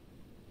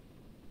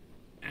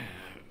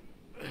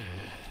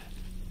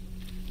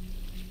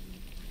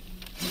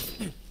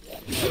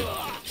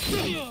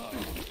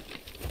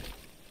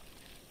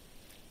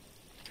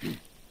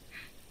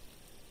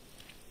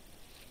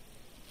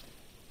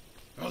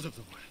 Out of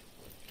the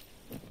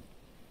way.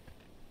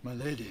 My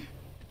lady,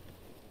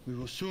 we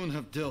will soon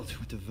have dealt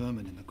with the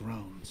vermin in the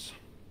grounds.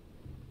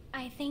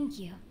 I thank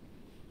you.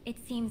 It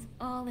seems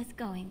all is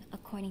going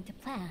according to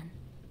plan.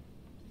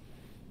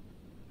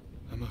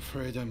 I'm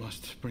afraid I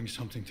must bring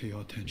something to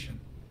your attention.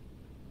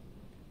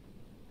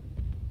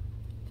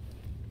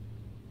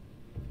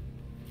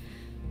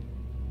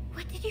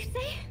 What did you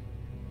say?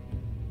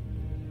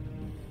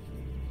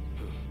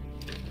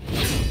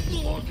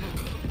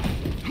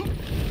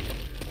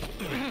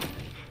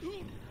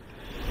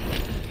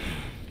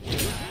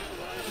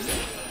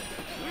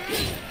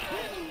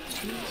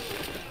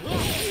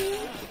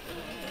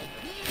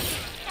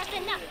 That's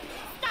enough!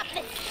 Stop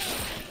this!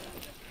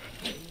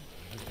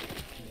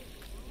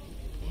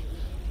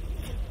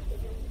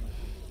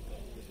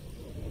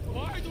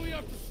 Why do we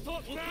have to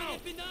stop now?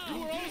 You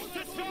were all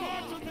set to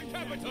march on the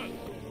capital!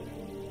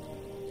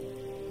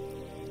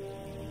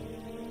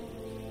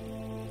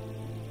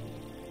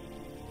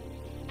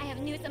 I have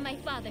news of my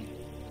father,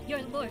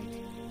 your lord.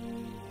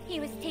 He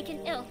was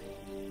taken ill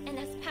and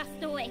has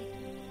passed away.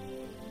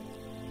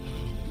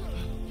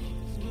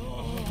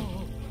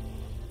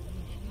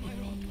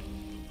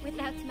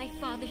 Without my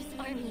father's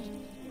army,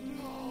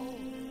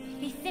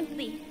 we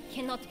simply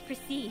cannot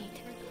proceed.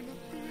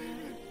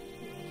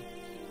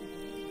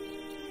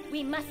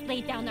 We must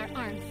lay down our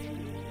arms,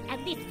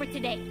 at least for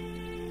today.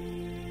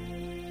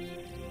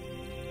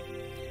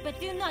 But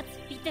do not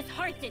be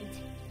disheartened.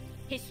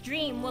 His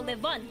dream will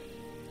live on.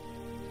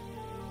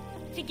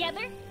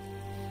 Together,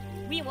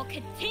 we will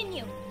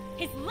continue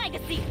his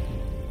legacy.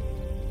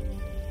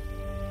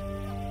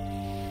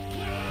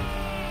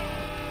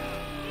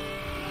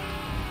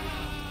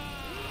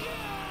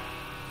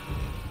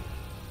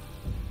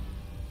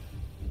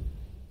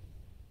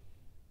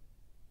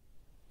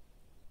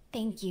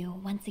 Thank you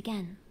once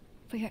again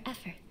for your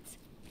efforts.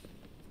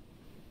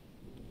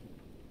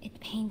 It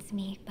pains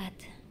me, but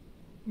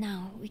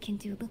now we can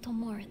do little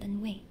more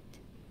than wait.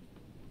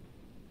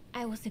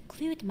 I will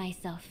seclude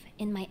myself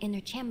in my inner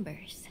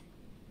chambers.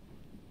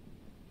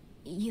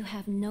 You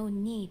have no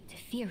need to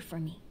fear for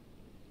me.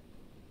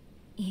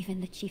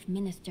 Even the chief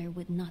minister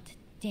would not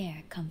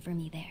dare come for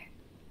me there.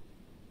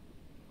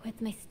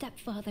 With my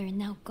stepfather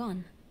now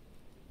gone,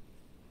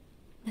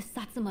 the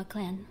Satsuma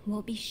clan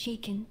will be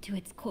shaken to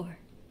its core.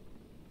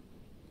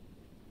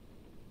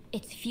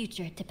 Its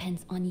future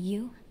depends on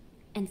you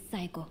and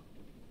Saigo.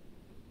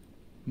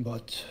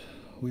 But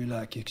We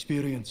lack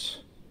experience,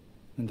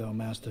 and our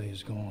master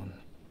is gone.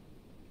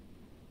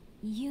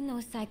 You know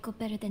Saiko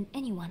better than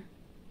anyone,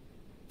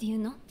 do you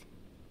not?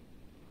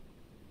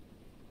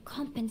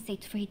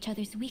 Compensate for each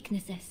other's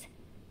weaknesses,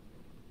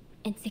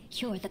 and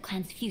secure the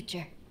clan's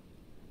future.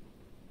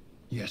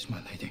 Yes,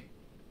 my lady.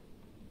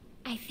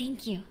 I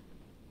thank you.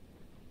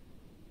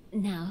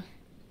 Now,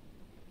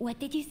 what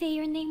did you say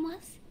your name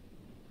was?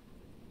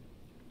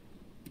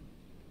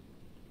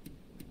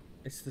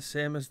 It's the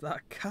same as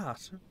that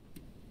cat.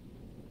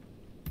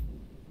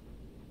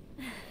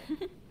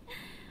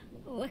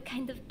 What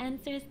kind of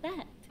answer is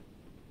that?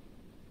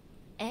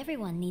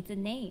 Everyone needs a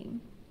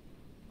name.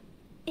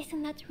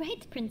 Isn't that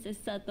right, Princess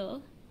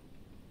Sato?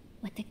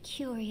 What a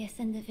curious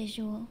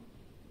individual.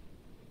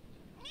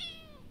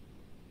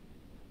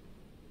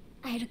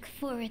 I look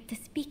forward to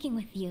speaking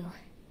with you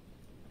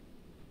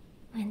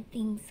when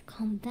things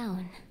calm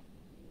down.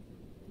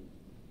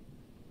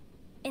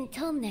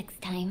 Until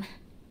next time.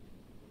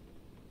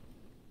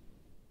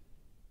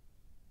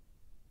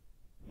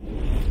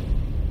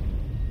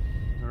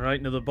 Alright,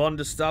 another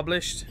bond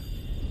established.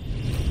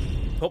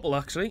 Couple,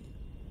 actually.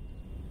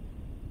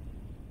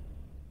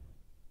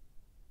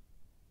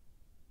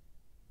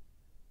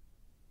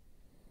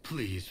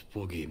 Please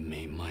forgive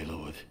me, my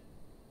lord.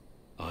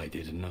 I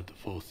did not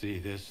foresee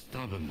the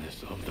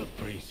stubbornness of the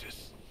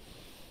princess.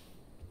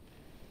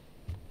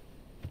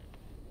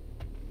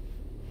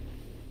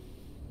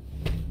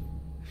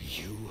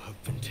 You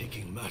have been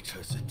taking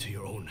matters into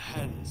your own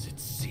hands, it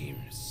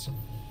seems.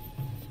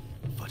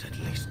 But at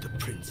least the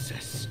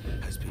princess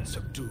has been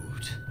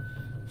subdued.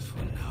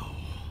 For now.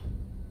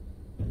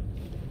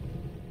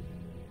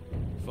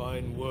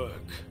 Fine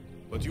work.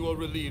 But you are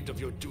relieved of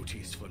your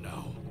duties for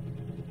now.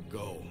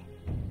 Go.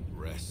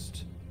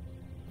 Rest.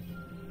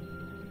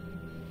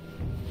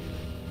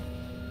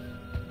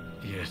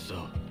 Yes,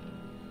 sir.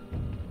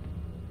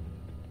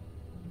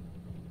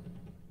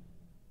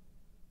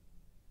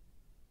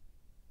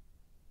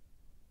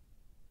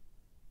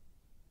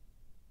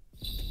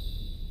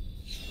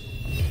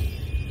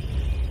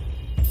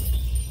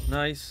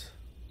 Nice.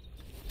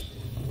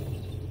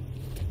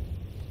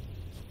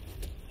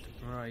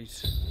 Right.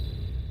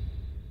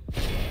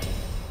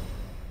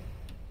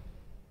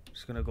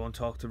 Just gonna go and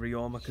talk to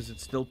Ryoma because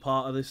it's still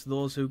part of this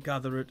those who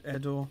gather at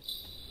Edo.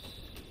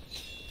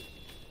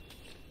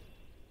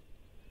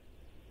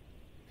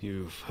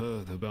 You've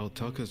heard about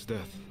Taka's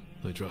death,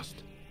 I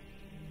trust.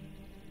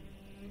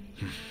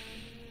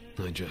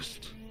 I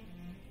just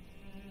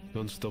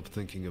can't stop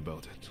thinking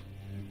about it.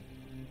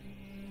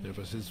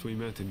 Ever since we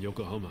met in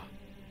Yokohama,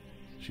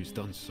 she's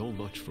done so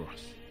much for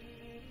us.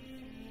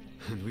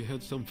 And we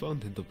had some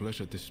fun in the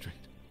Pleasure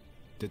District,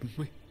 didn't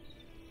we?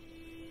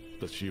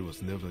 But she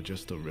was never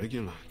just a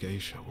regular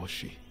geisha, was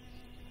she?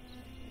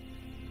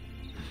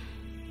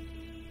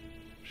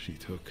 She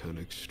took an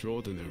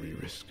extraordinary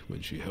risk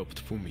when she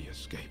helped Fumi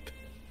escape.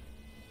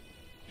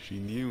 She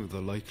knew the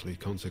likely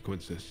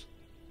consequences,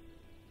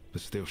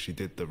 but still she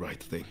did the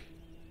right thing.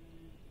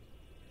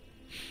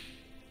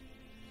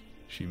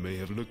 She may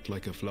have looked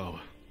like a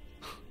flower,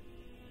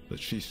 but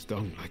she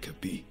stung like a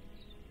bee.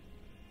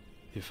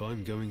 If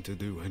I'm going to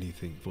do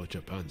anything for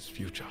Japan's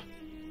future,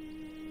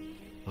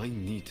 I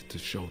need to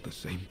show the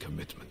same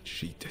commitment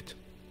she did.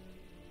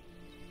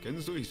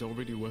 Kenzui's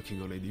already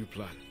working on a new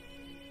plan,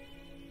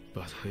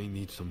 but I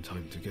need some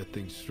time to get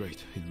things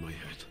straight in my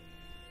head.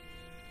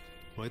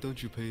 Why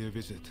don't you pay a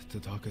visit to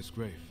Taka's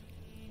grave?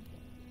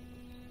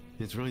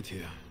 It's right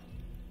here,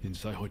 in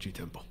Saihoji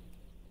Temple.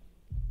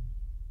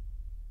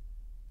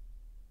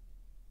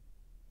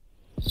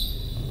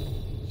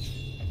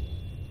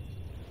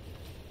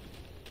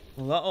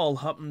 Well, that all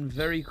happened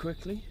very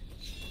quickly.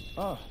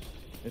 Ah,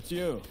 it's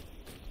you.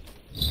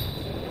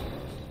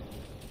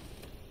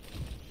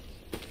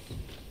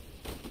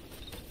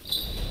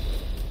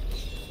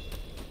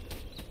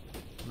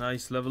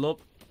 Nice, level up.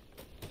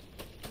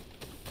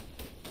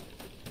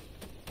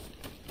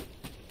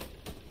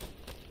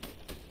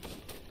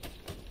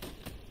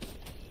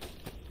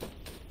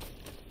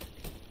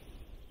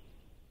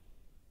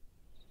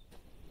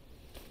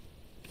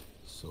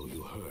 So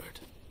you heard.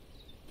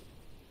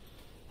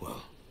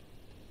 Well,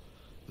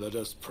 let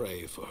us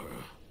pray for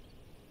her.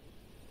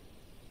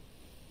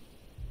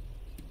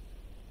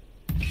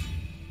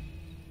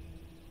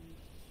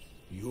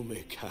 You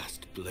may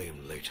cast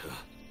blame later.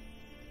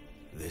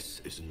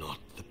 This is not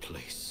the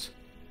place.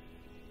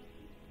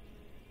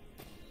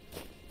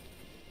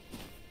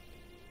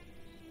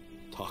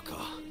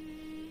 Taka,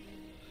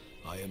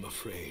 I am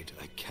afraid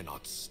I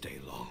cannot stay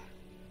long.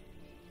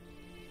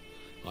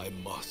 I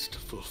must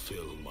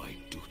fulfill my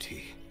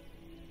duty.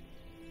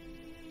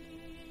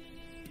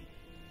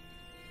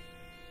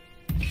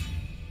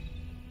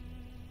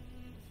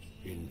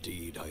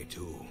 Indeed I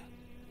do.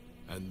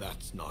 And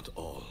that's not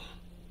all.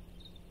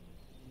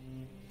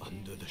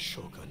 Under the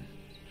Shogun,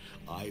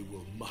 I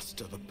will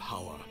muster the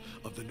power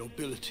of the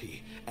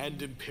nobility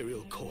and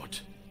imperial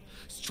court,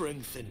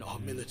 strengthen our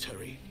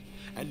military,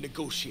 and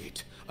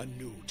negotiate a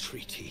new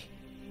treaty.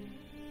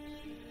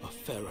 A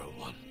fairer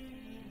one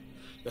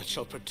that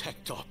shall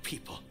protect our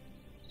people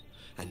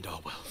and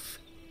our wealth.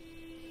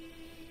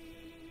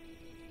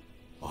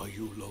 Are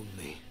you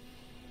lonely,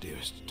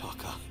 dearest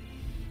Taka?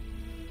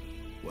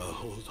 Well,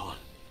 hold on.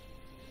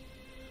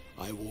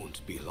 I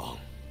won't be long.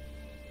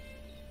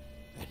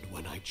 And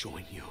when I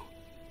join you,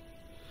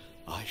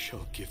 I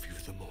shall give you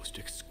the most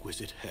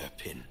exquisite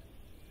hairpin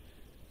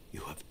you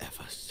have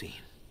ever seen.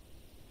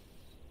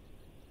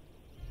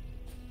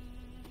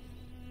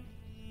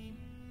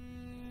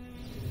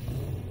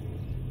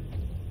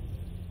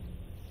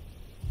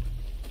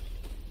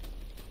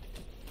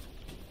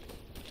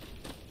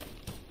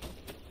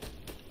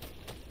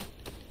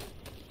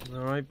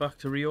 Alright, back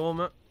to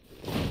Ryoma.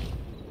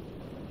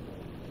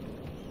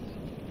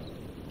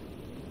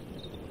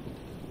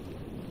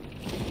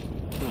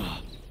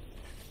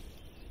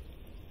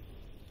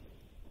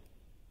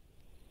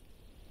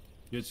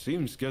 It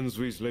seems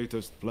Genzui's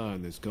latest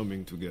plan is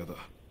coming together.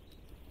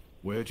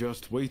 We're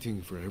just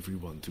waiting for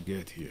everyone to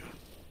get here.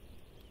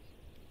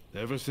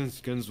 Ever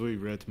since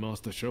Genzui read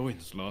Master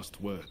Shoin's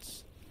last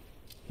words,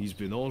 he's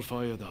been all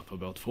fired up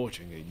about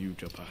forging a new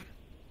Japan.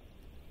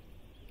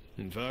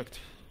 In fact,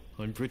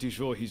 I'm pretty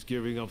sure he's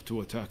gearing up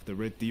to attack the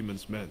Red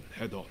Demon's men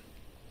head-on.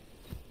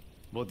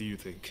 What do you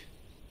think?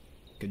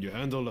 Can you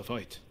handle a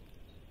fight?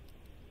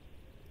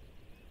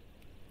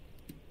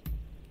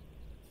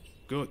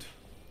 Good.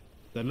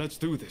 Then let's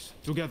do this,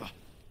 together.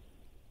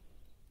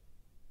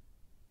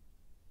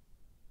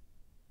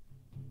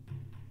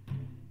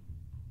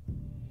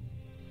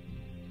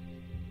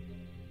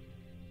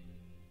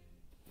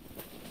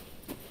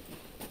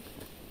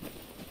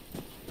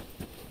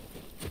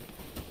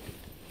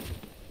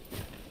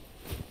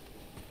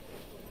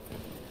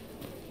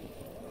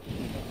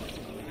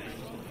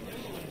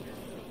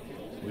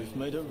 We've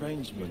made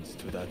arrangements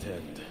to that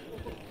end.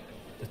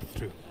 That's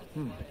true.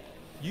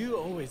 You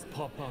always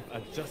pop up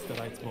at just the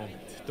right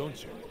moment,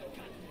 don't you?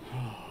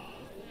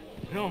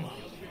 Ryoma,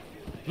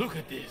 look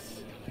at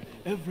this.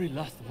 Every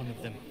last one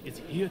of them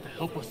is here to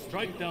help us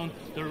strike down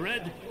the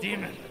Red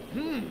Demon.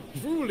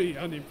 Truly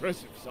an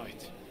impressive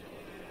sight.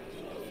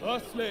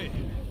 Firstly,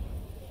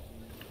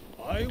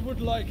 I would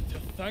like to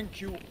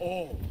thank you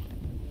all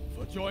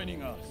for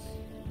joining us.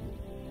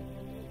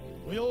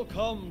 We all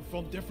come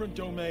from different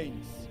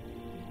domains,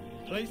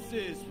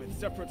 places with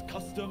separate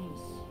customs,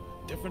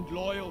 different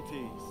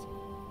loyalties.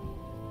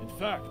 In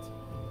fact,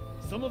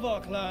 some of our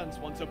clans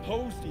once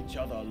opposed each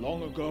other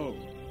long ago.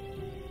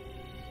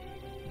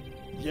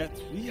 Yet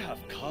we have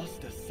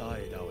cast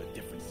aside our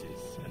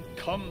differences and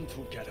come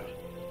together.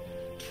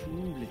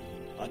 Truly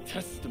a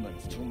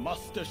testament to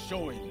Master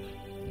Shoin.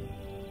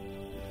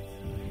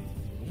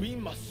 We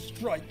must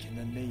strike in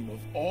the name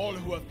of all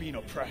who have been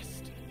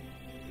oppressed.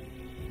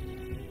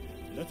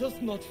 Let us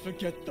not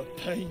forget the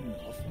pain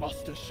of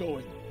Master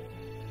Shoin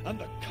and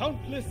the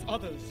countless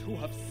others who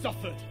have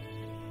suffered.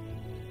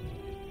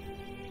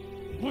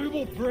 We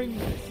will bring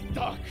this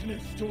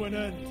darkness to an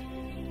end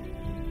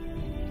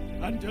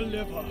and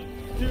deliver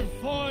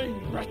divine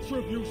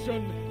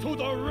retribution to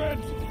the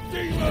Red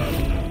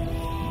Demon!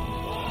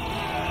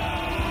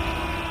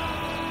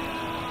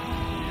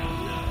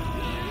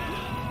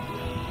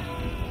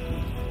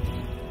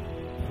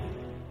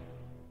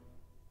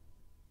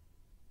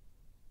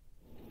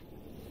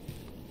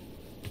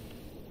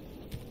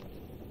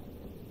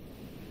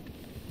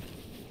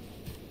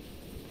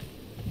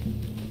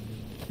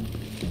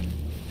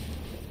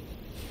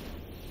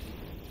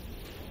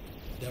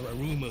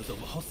 Rumors of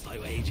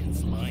hostile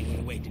agents lying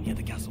in wait near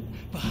the castle.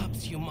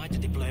 Perhaps you might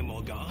deploy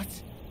more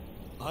guards?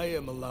 I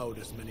am allowed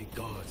as many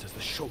guards as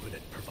the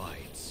Shogunate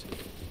provides.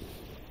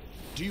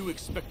 Do you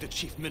expect the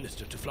Chief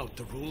Minister to flout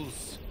the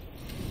rules?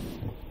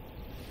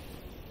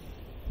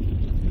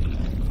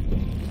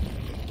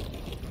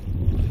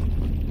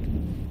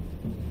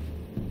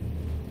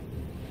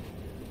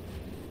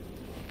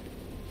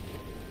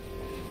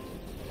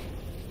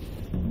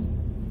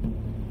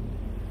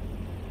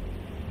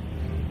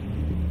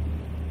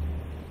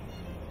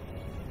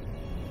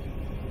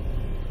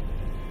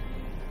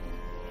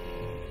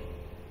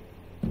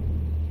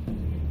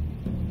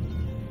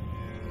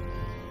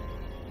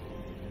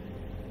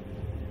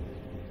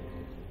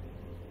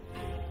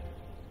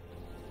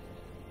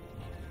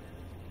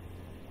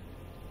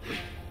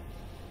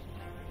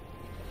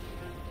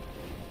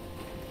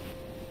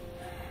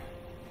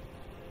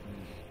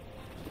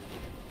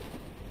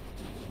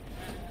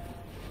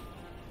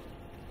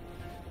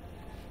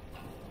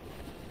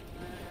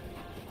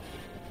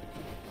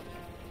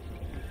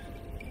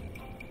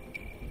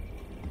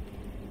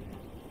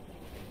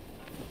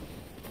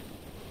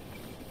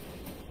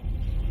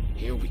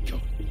 Here we go.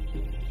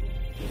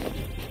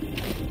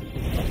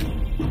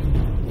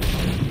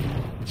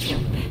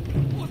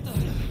 What the?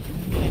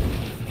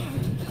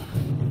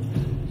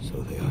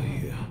 So they are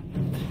here.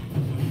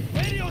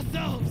 Ready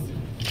yourselves!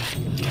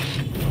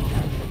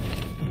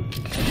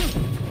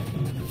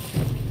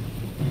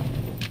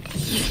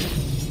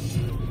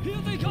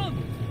 Here they come!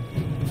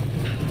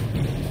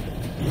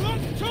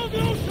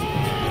 Retribution!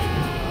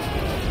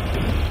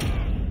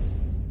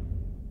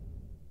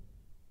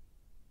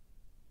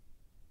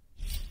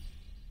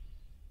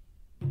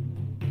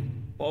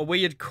 What a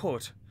weird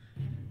cut.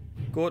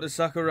 Go to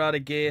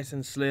Sakurada Gate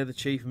and slay the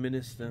chief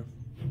minister.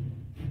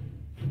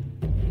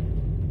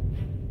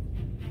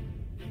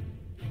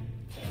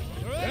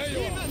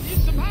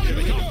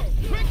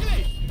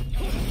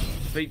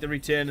 Defeat the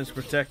retainers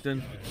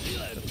protecting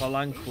the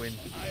palanquin.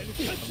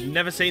 I've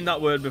never seen that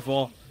word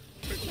before.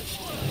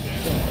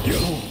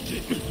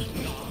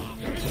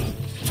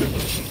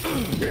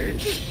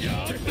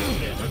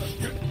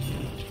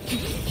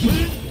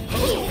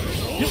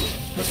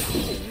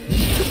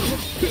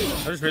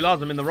 I just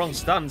realised I'm in the wrong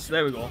stance.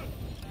 There we go.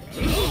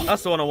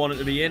 That's the one I wanted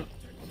to be in.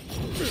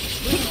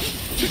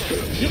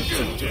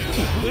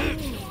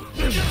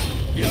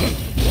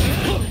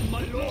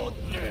 My lord!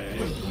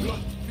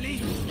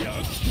 Please!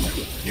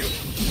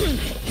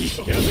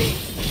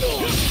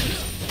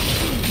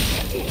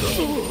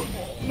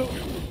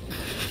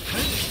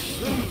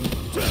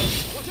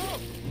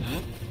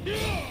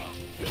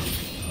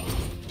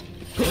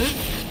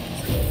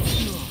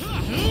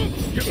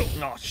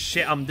 Oh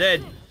shit, I'm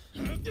dead.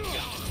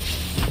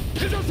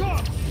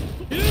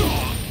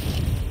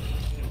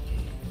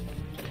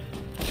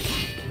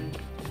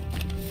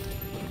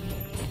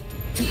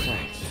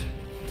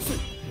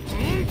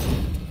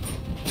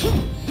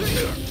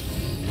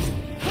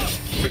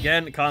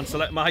 Again, can't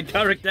select my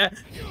character.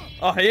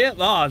 I hate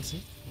that.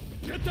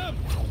 Get them!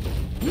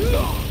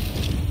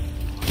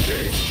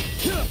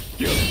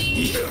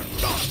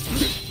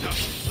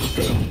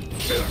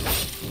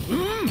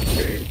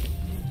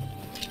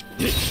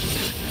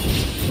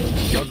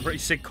 That was a pretty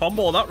sick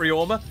combo, that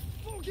Ryoma.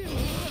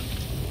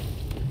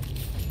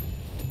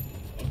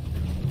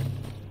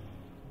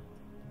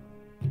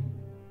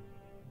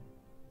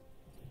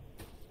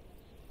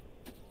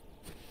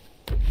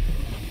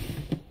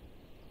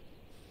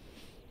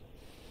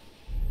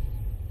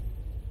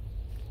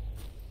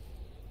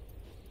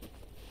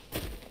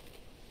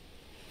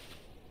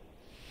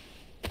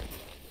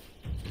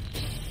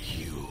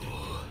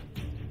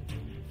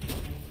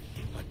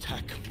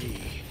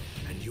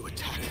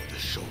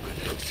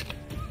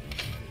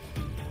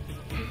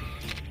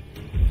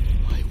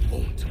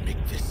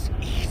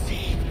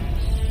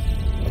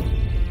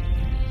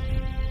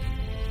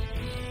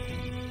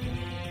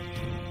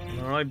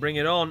 Bring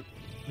it on.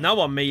 Now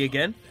on me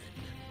again.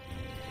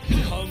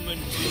 Come and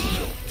do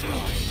your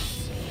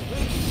price.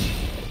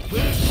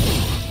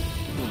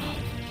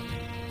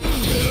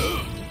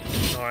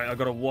 Alright, I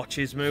gotta watch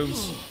his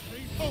moves.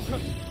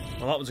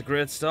 Well, that was a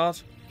great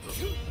start.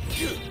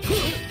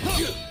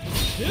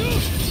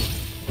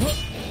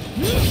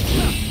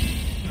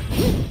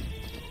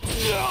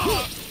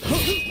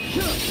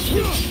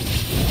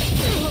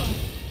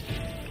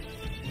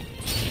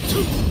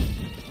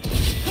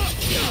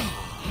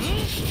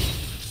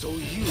 So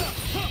you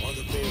are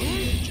the very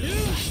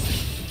angels.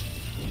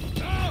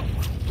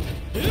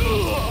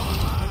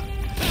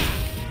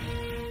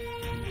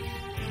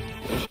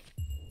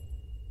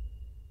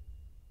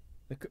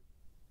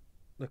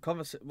 The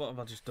conversation. What have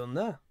I just done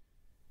there?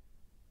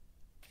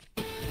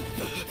 Why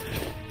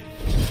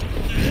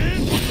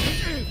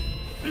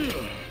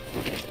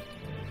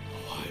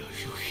are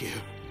you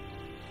here?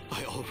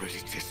 I already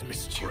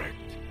dismissed you. Correct.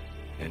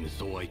 And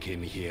so I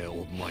came here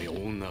of my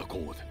own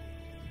accord.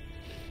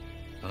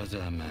 As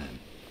a man,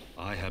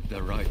 I have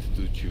the right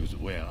to choose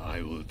where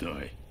I will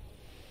die.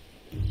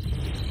 I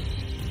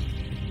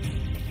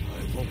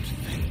won't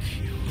thank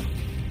you.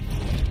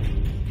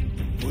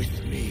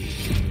 With me.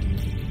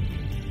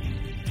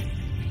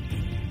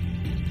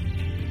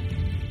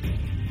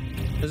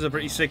 This is a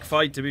pretty sick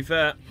fight, to be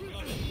fair.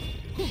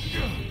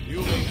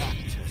 You may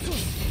act.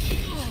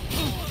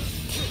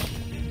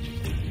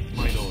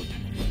 My lord.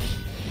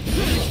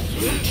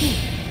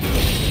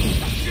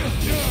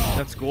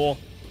 Let's go.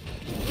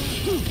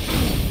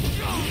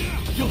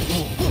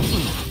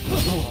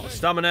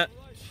 Stamina.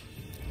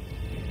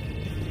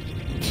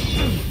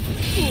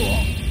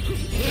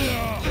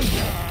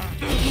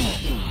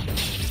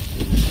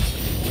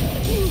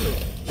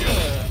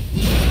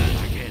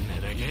 Again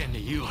and again,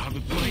 you have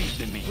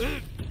praised me.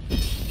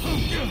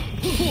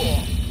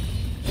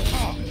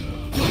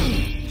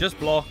 Just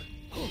block.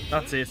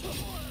 That's it.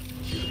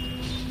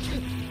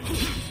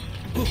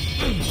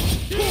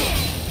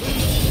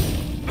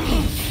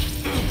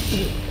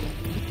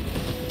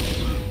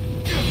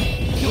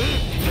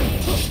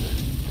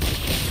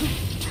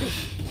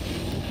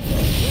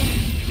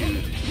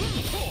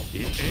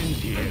 It ends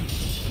here.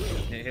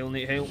 Need heal,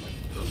 need heal.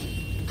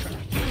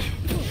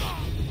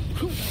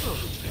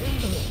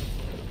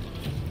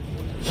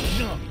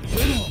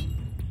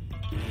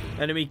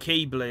 Enemy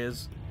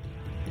Keyblades.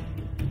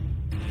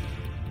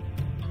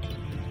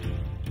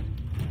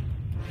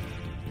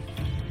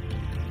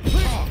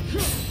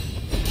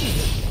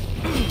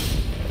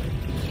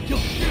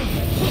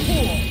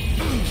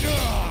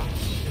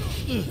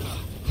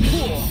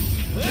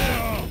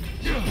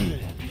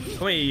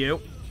 Come here,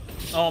 you.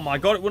 Oh my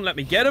god, it wouldn't let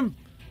me get him.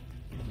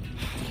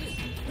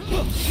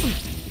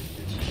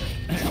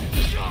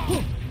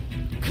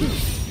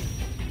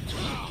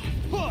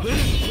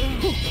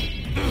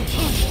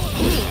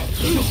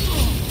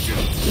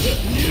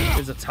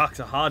 His attacks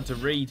are hard to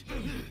read.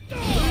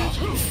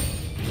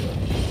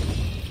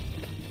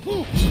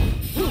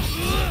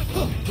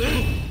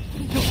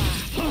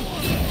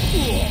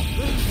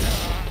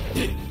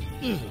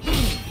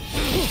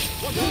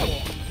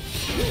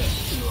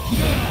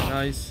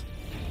 Nice.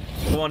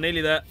 Come on, nearly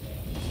there.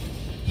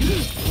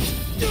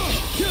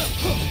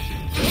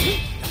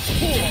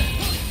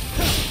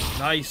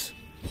 Nice.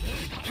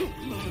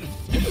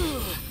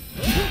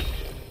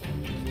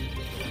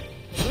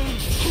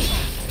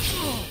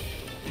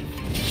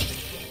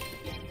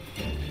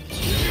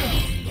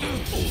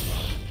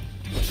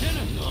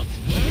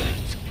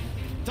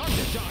 Time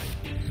to die.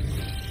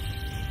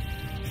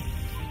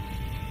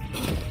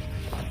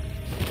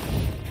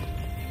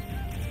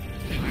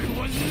 I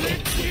will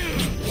let you.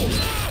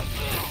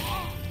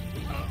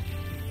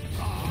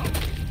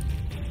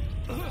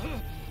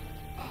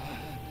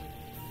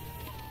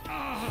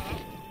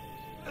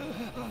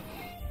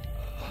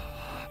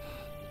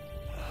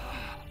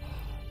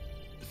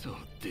 So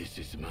this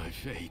is my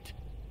fate,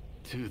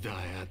 to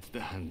die at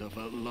the hand of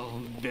a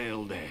lone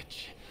veiled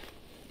edge.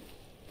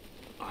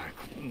 I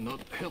could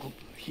not help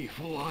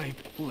who I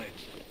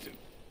pledged to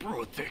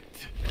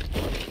protect.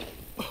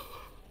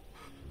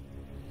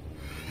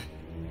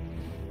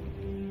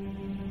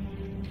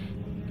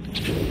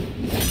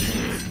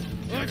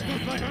 I've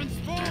got my hands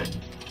full.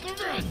 The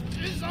rest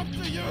is up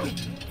to you.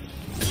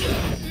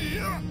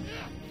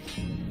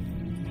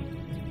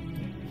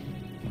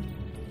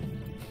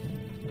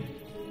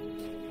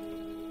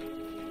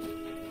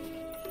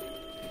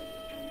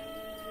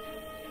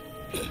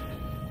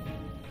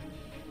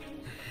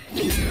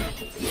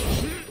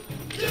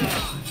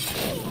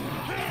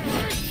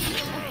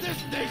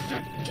 This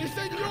nation is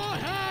in your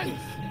hands!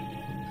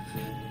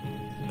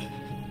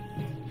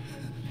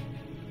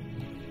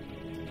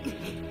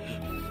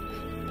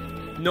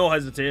 No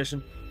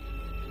hesitation.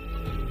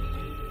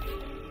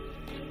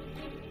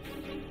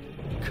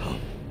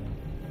 Come,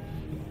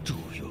 do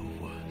your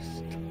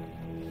worst.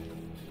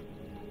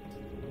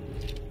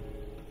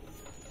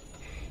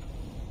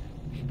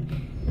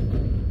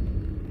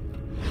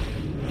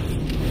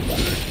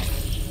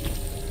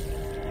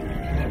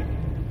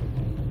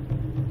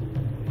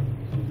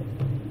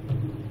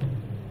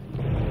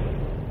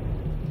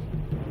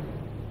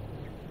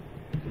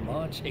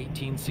 March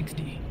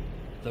 1860.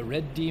 The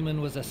Red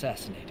Demon was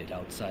assassinated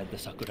outside the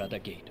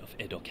Sakurada Gate of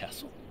Edo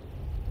Castle.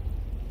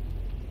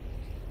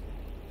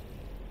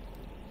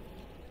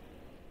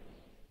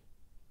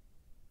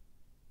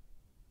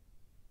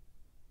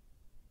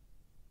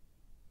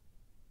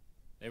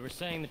 They were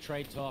saying the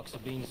trade talks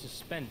have been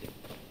suspended.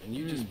 And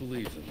you just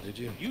believed them, did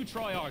you? You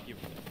try arguing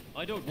them.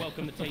 I don't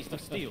welcome the taste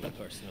of steel,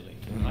 personally.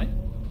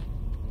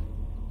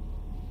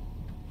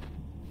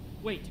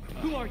 Wait,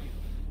 who are you?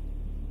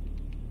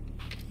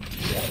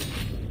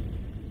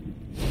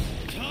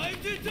 Time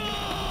to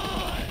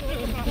die!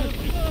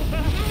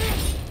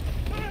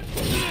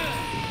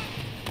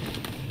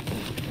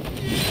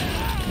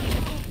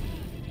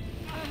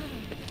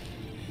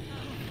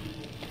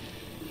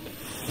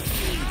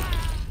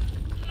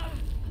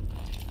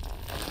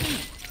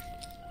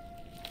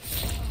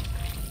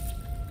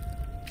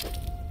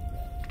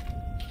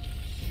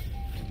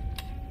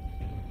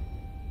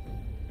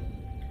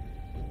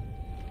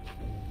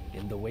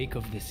 In the wake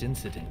of this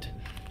incident,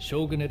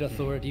 Shogunate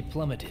authority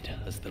plummeted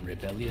as the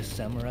rebellious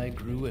samurai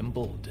grew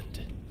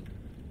emboldened.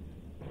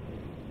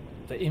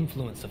 The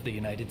influence of the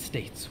United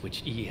States,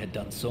 which Yi had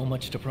done so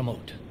much to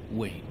promote,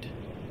 waned,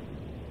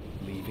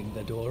 leaving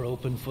the door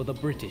open for the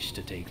British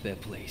to take their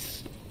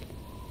place.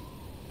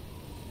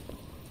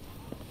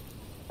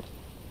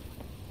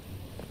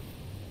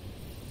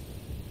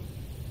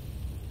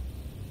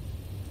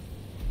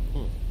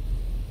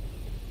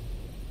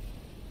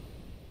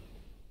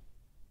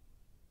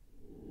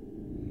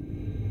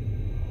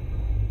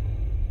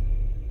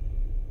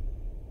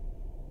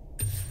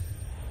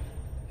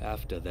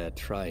 After their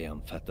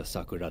triumph at the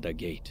Sakurada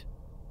Gate,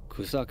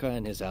 Kusaka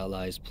and his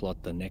allies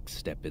plot the next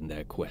step in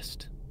their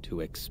quest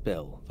to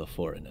expel the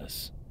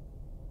foreigners.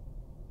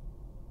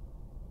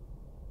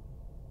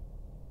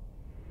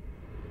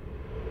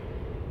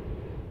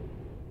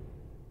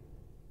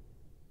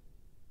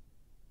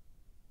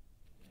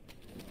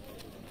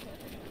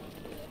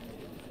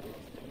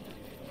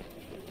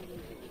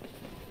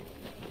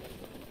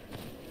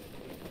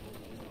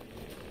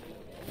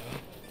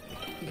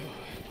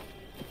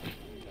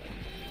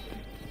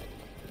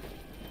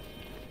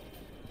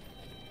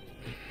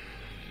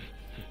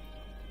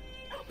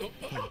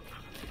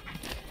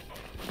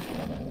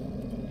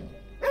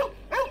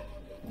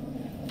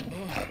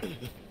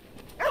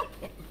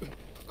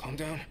 Calm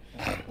down.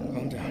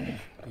 Calm down.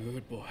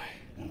 Good boy.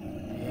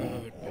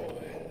 Good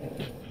boy.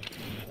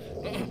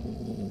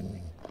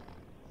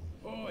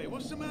 Boy,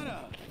 what's the matter?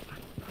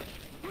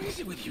 What is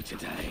it with you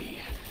today?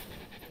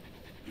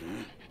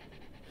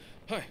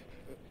 Hi.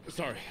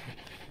 Sorry.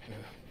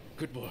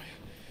 Good boy.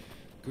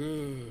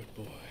 Good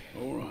boy.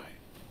 All right.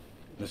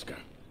 Let's go.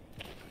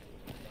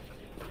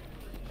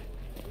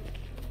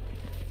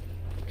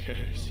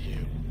 Curse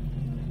you.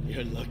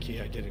 You're lucky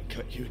I didn't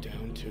cut you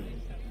down too.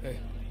 Hey,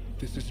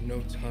 This is no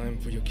time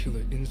for your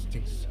killer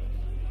instincts.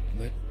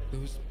 Let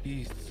those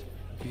beasts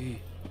be.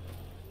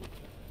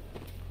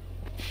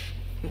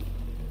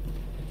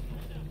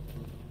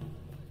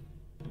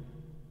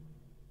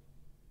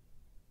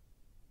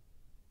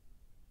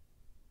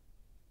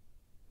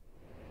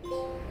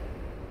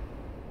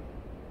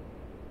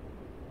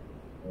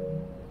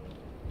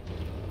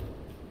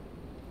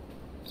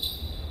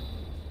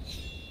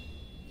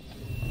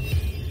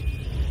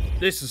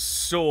 This is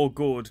so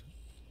good.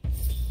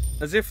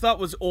 As if that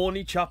was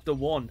only chapter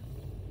 1.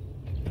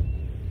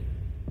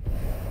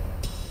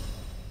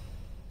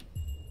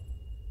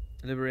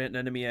 Liberating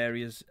enemy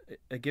areas.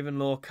 A given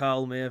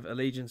locale may have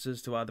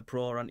allegiances to either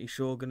pro or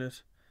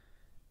anti-shogunate.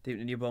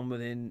 Deepening your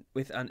bond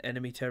with an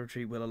enemy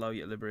territory will allow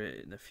you to liberate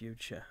it in the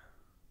future.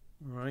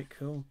 Alright,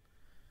 cool.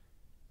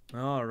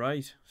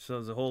 Alright, so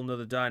there's a whole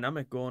nother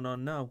dynamic going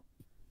on now.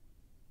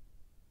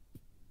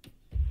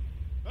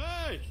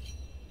 Hey!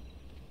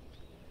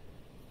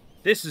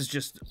 This is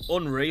just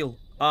unreal.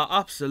 I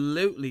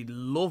absolutely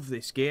love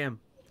this game.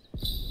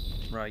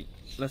 Right,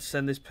 let's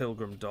send this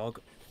pilgrim dog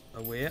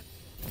away.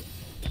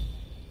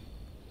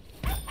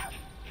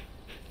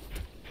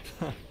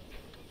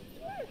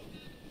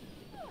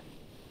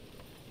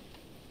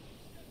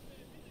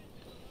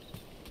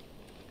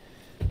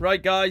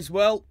 Right guys,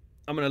 well,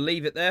 I'm going to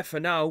leave it there for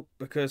now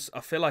because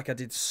I feel like I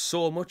did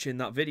so much in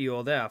that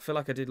video there. I feel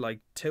like I did like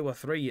 2 or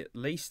 3 at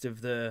least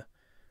of the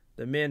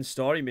main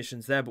story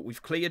missions there, but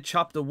we've cleared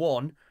chapter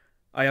 1.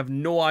 I have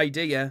no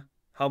idea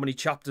how many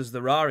chapters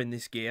there are in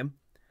this game.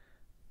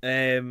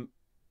 I'm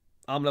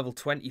level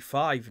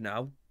 25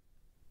 now,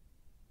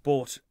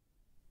 but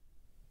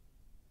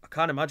I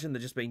can't imagine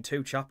there just being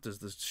 2 chapters.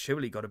 There's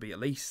surely got to be at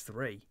least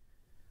 3.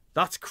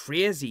 That's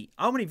crazy.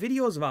 How many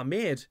videos have I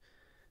made?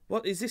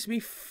 What is this, me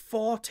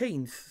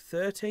 14th,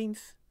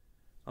 13th?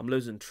 I'm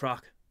losing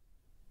track.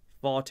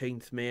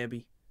 14th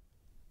maybe.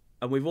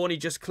 And we've only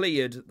just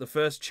cleared the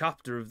first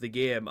chapter of the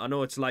game. I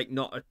know it's like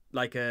not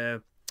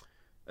a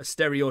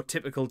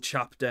stereotypical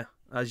chapter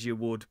as you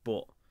would,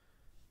 but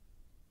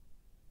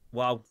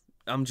wow,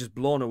 I'm just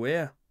blown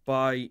away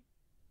by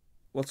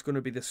what's going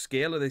to be the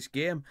scale of this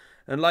game.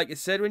 And like I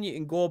said, when you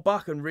can go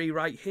back and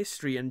rewrite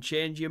history and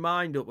change your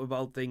mind up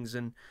about things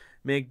and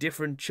make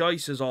different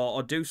choices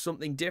or do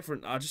something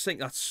different, I just think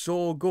that's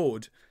so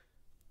good.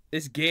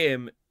 This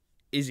game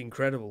is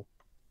incredible.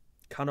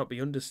 Cannot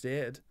be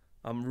understated.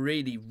 I'm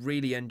really,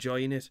 really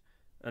enjoying it,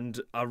 and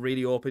I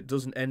really hope it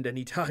doesn't end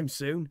anytime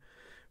soon.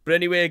 But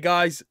anyway,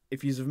 guys,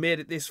 if you have made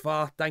it this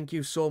far, thank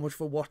you so much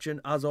for watching.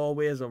 As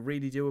always, I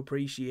really do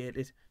appreciate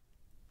it.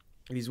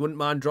 If you wouldn't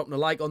mind dropping a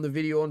like on the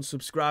video and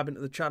subscribing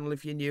to the channel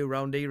if you're new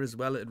around here as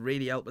well, it'd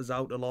really help us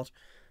out a lot.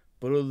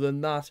 But other than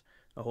that,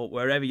 I hope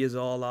wherever you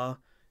all are,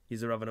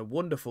 you're having a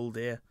wonderful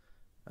day,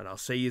 and I'll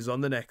see you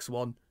on the next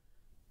one.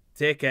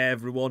 Take care,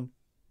 everyone.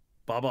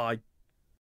 Bye-bye.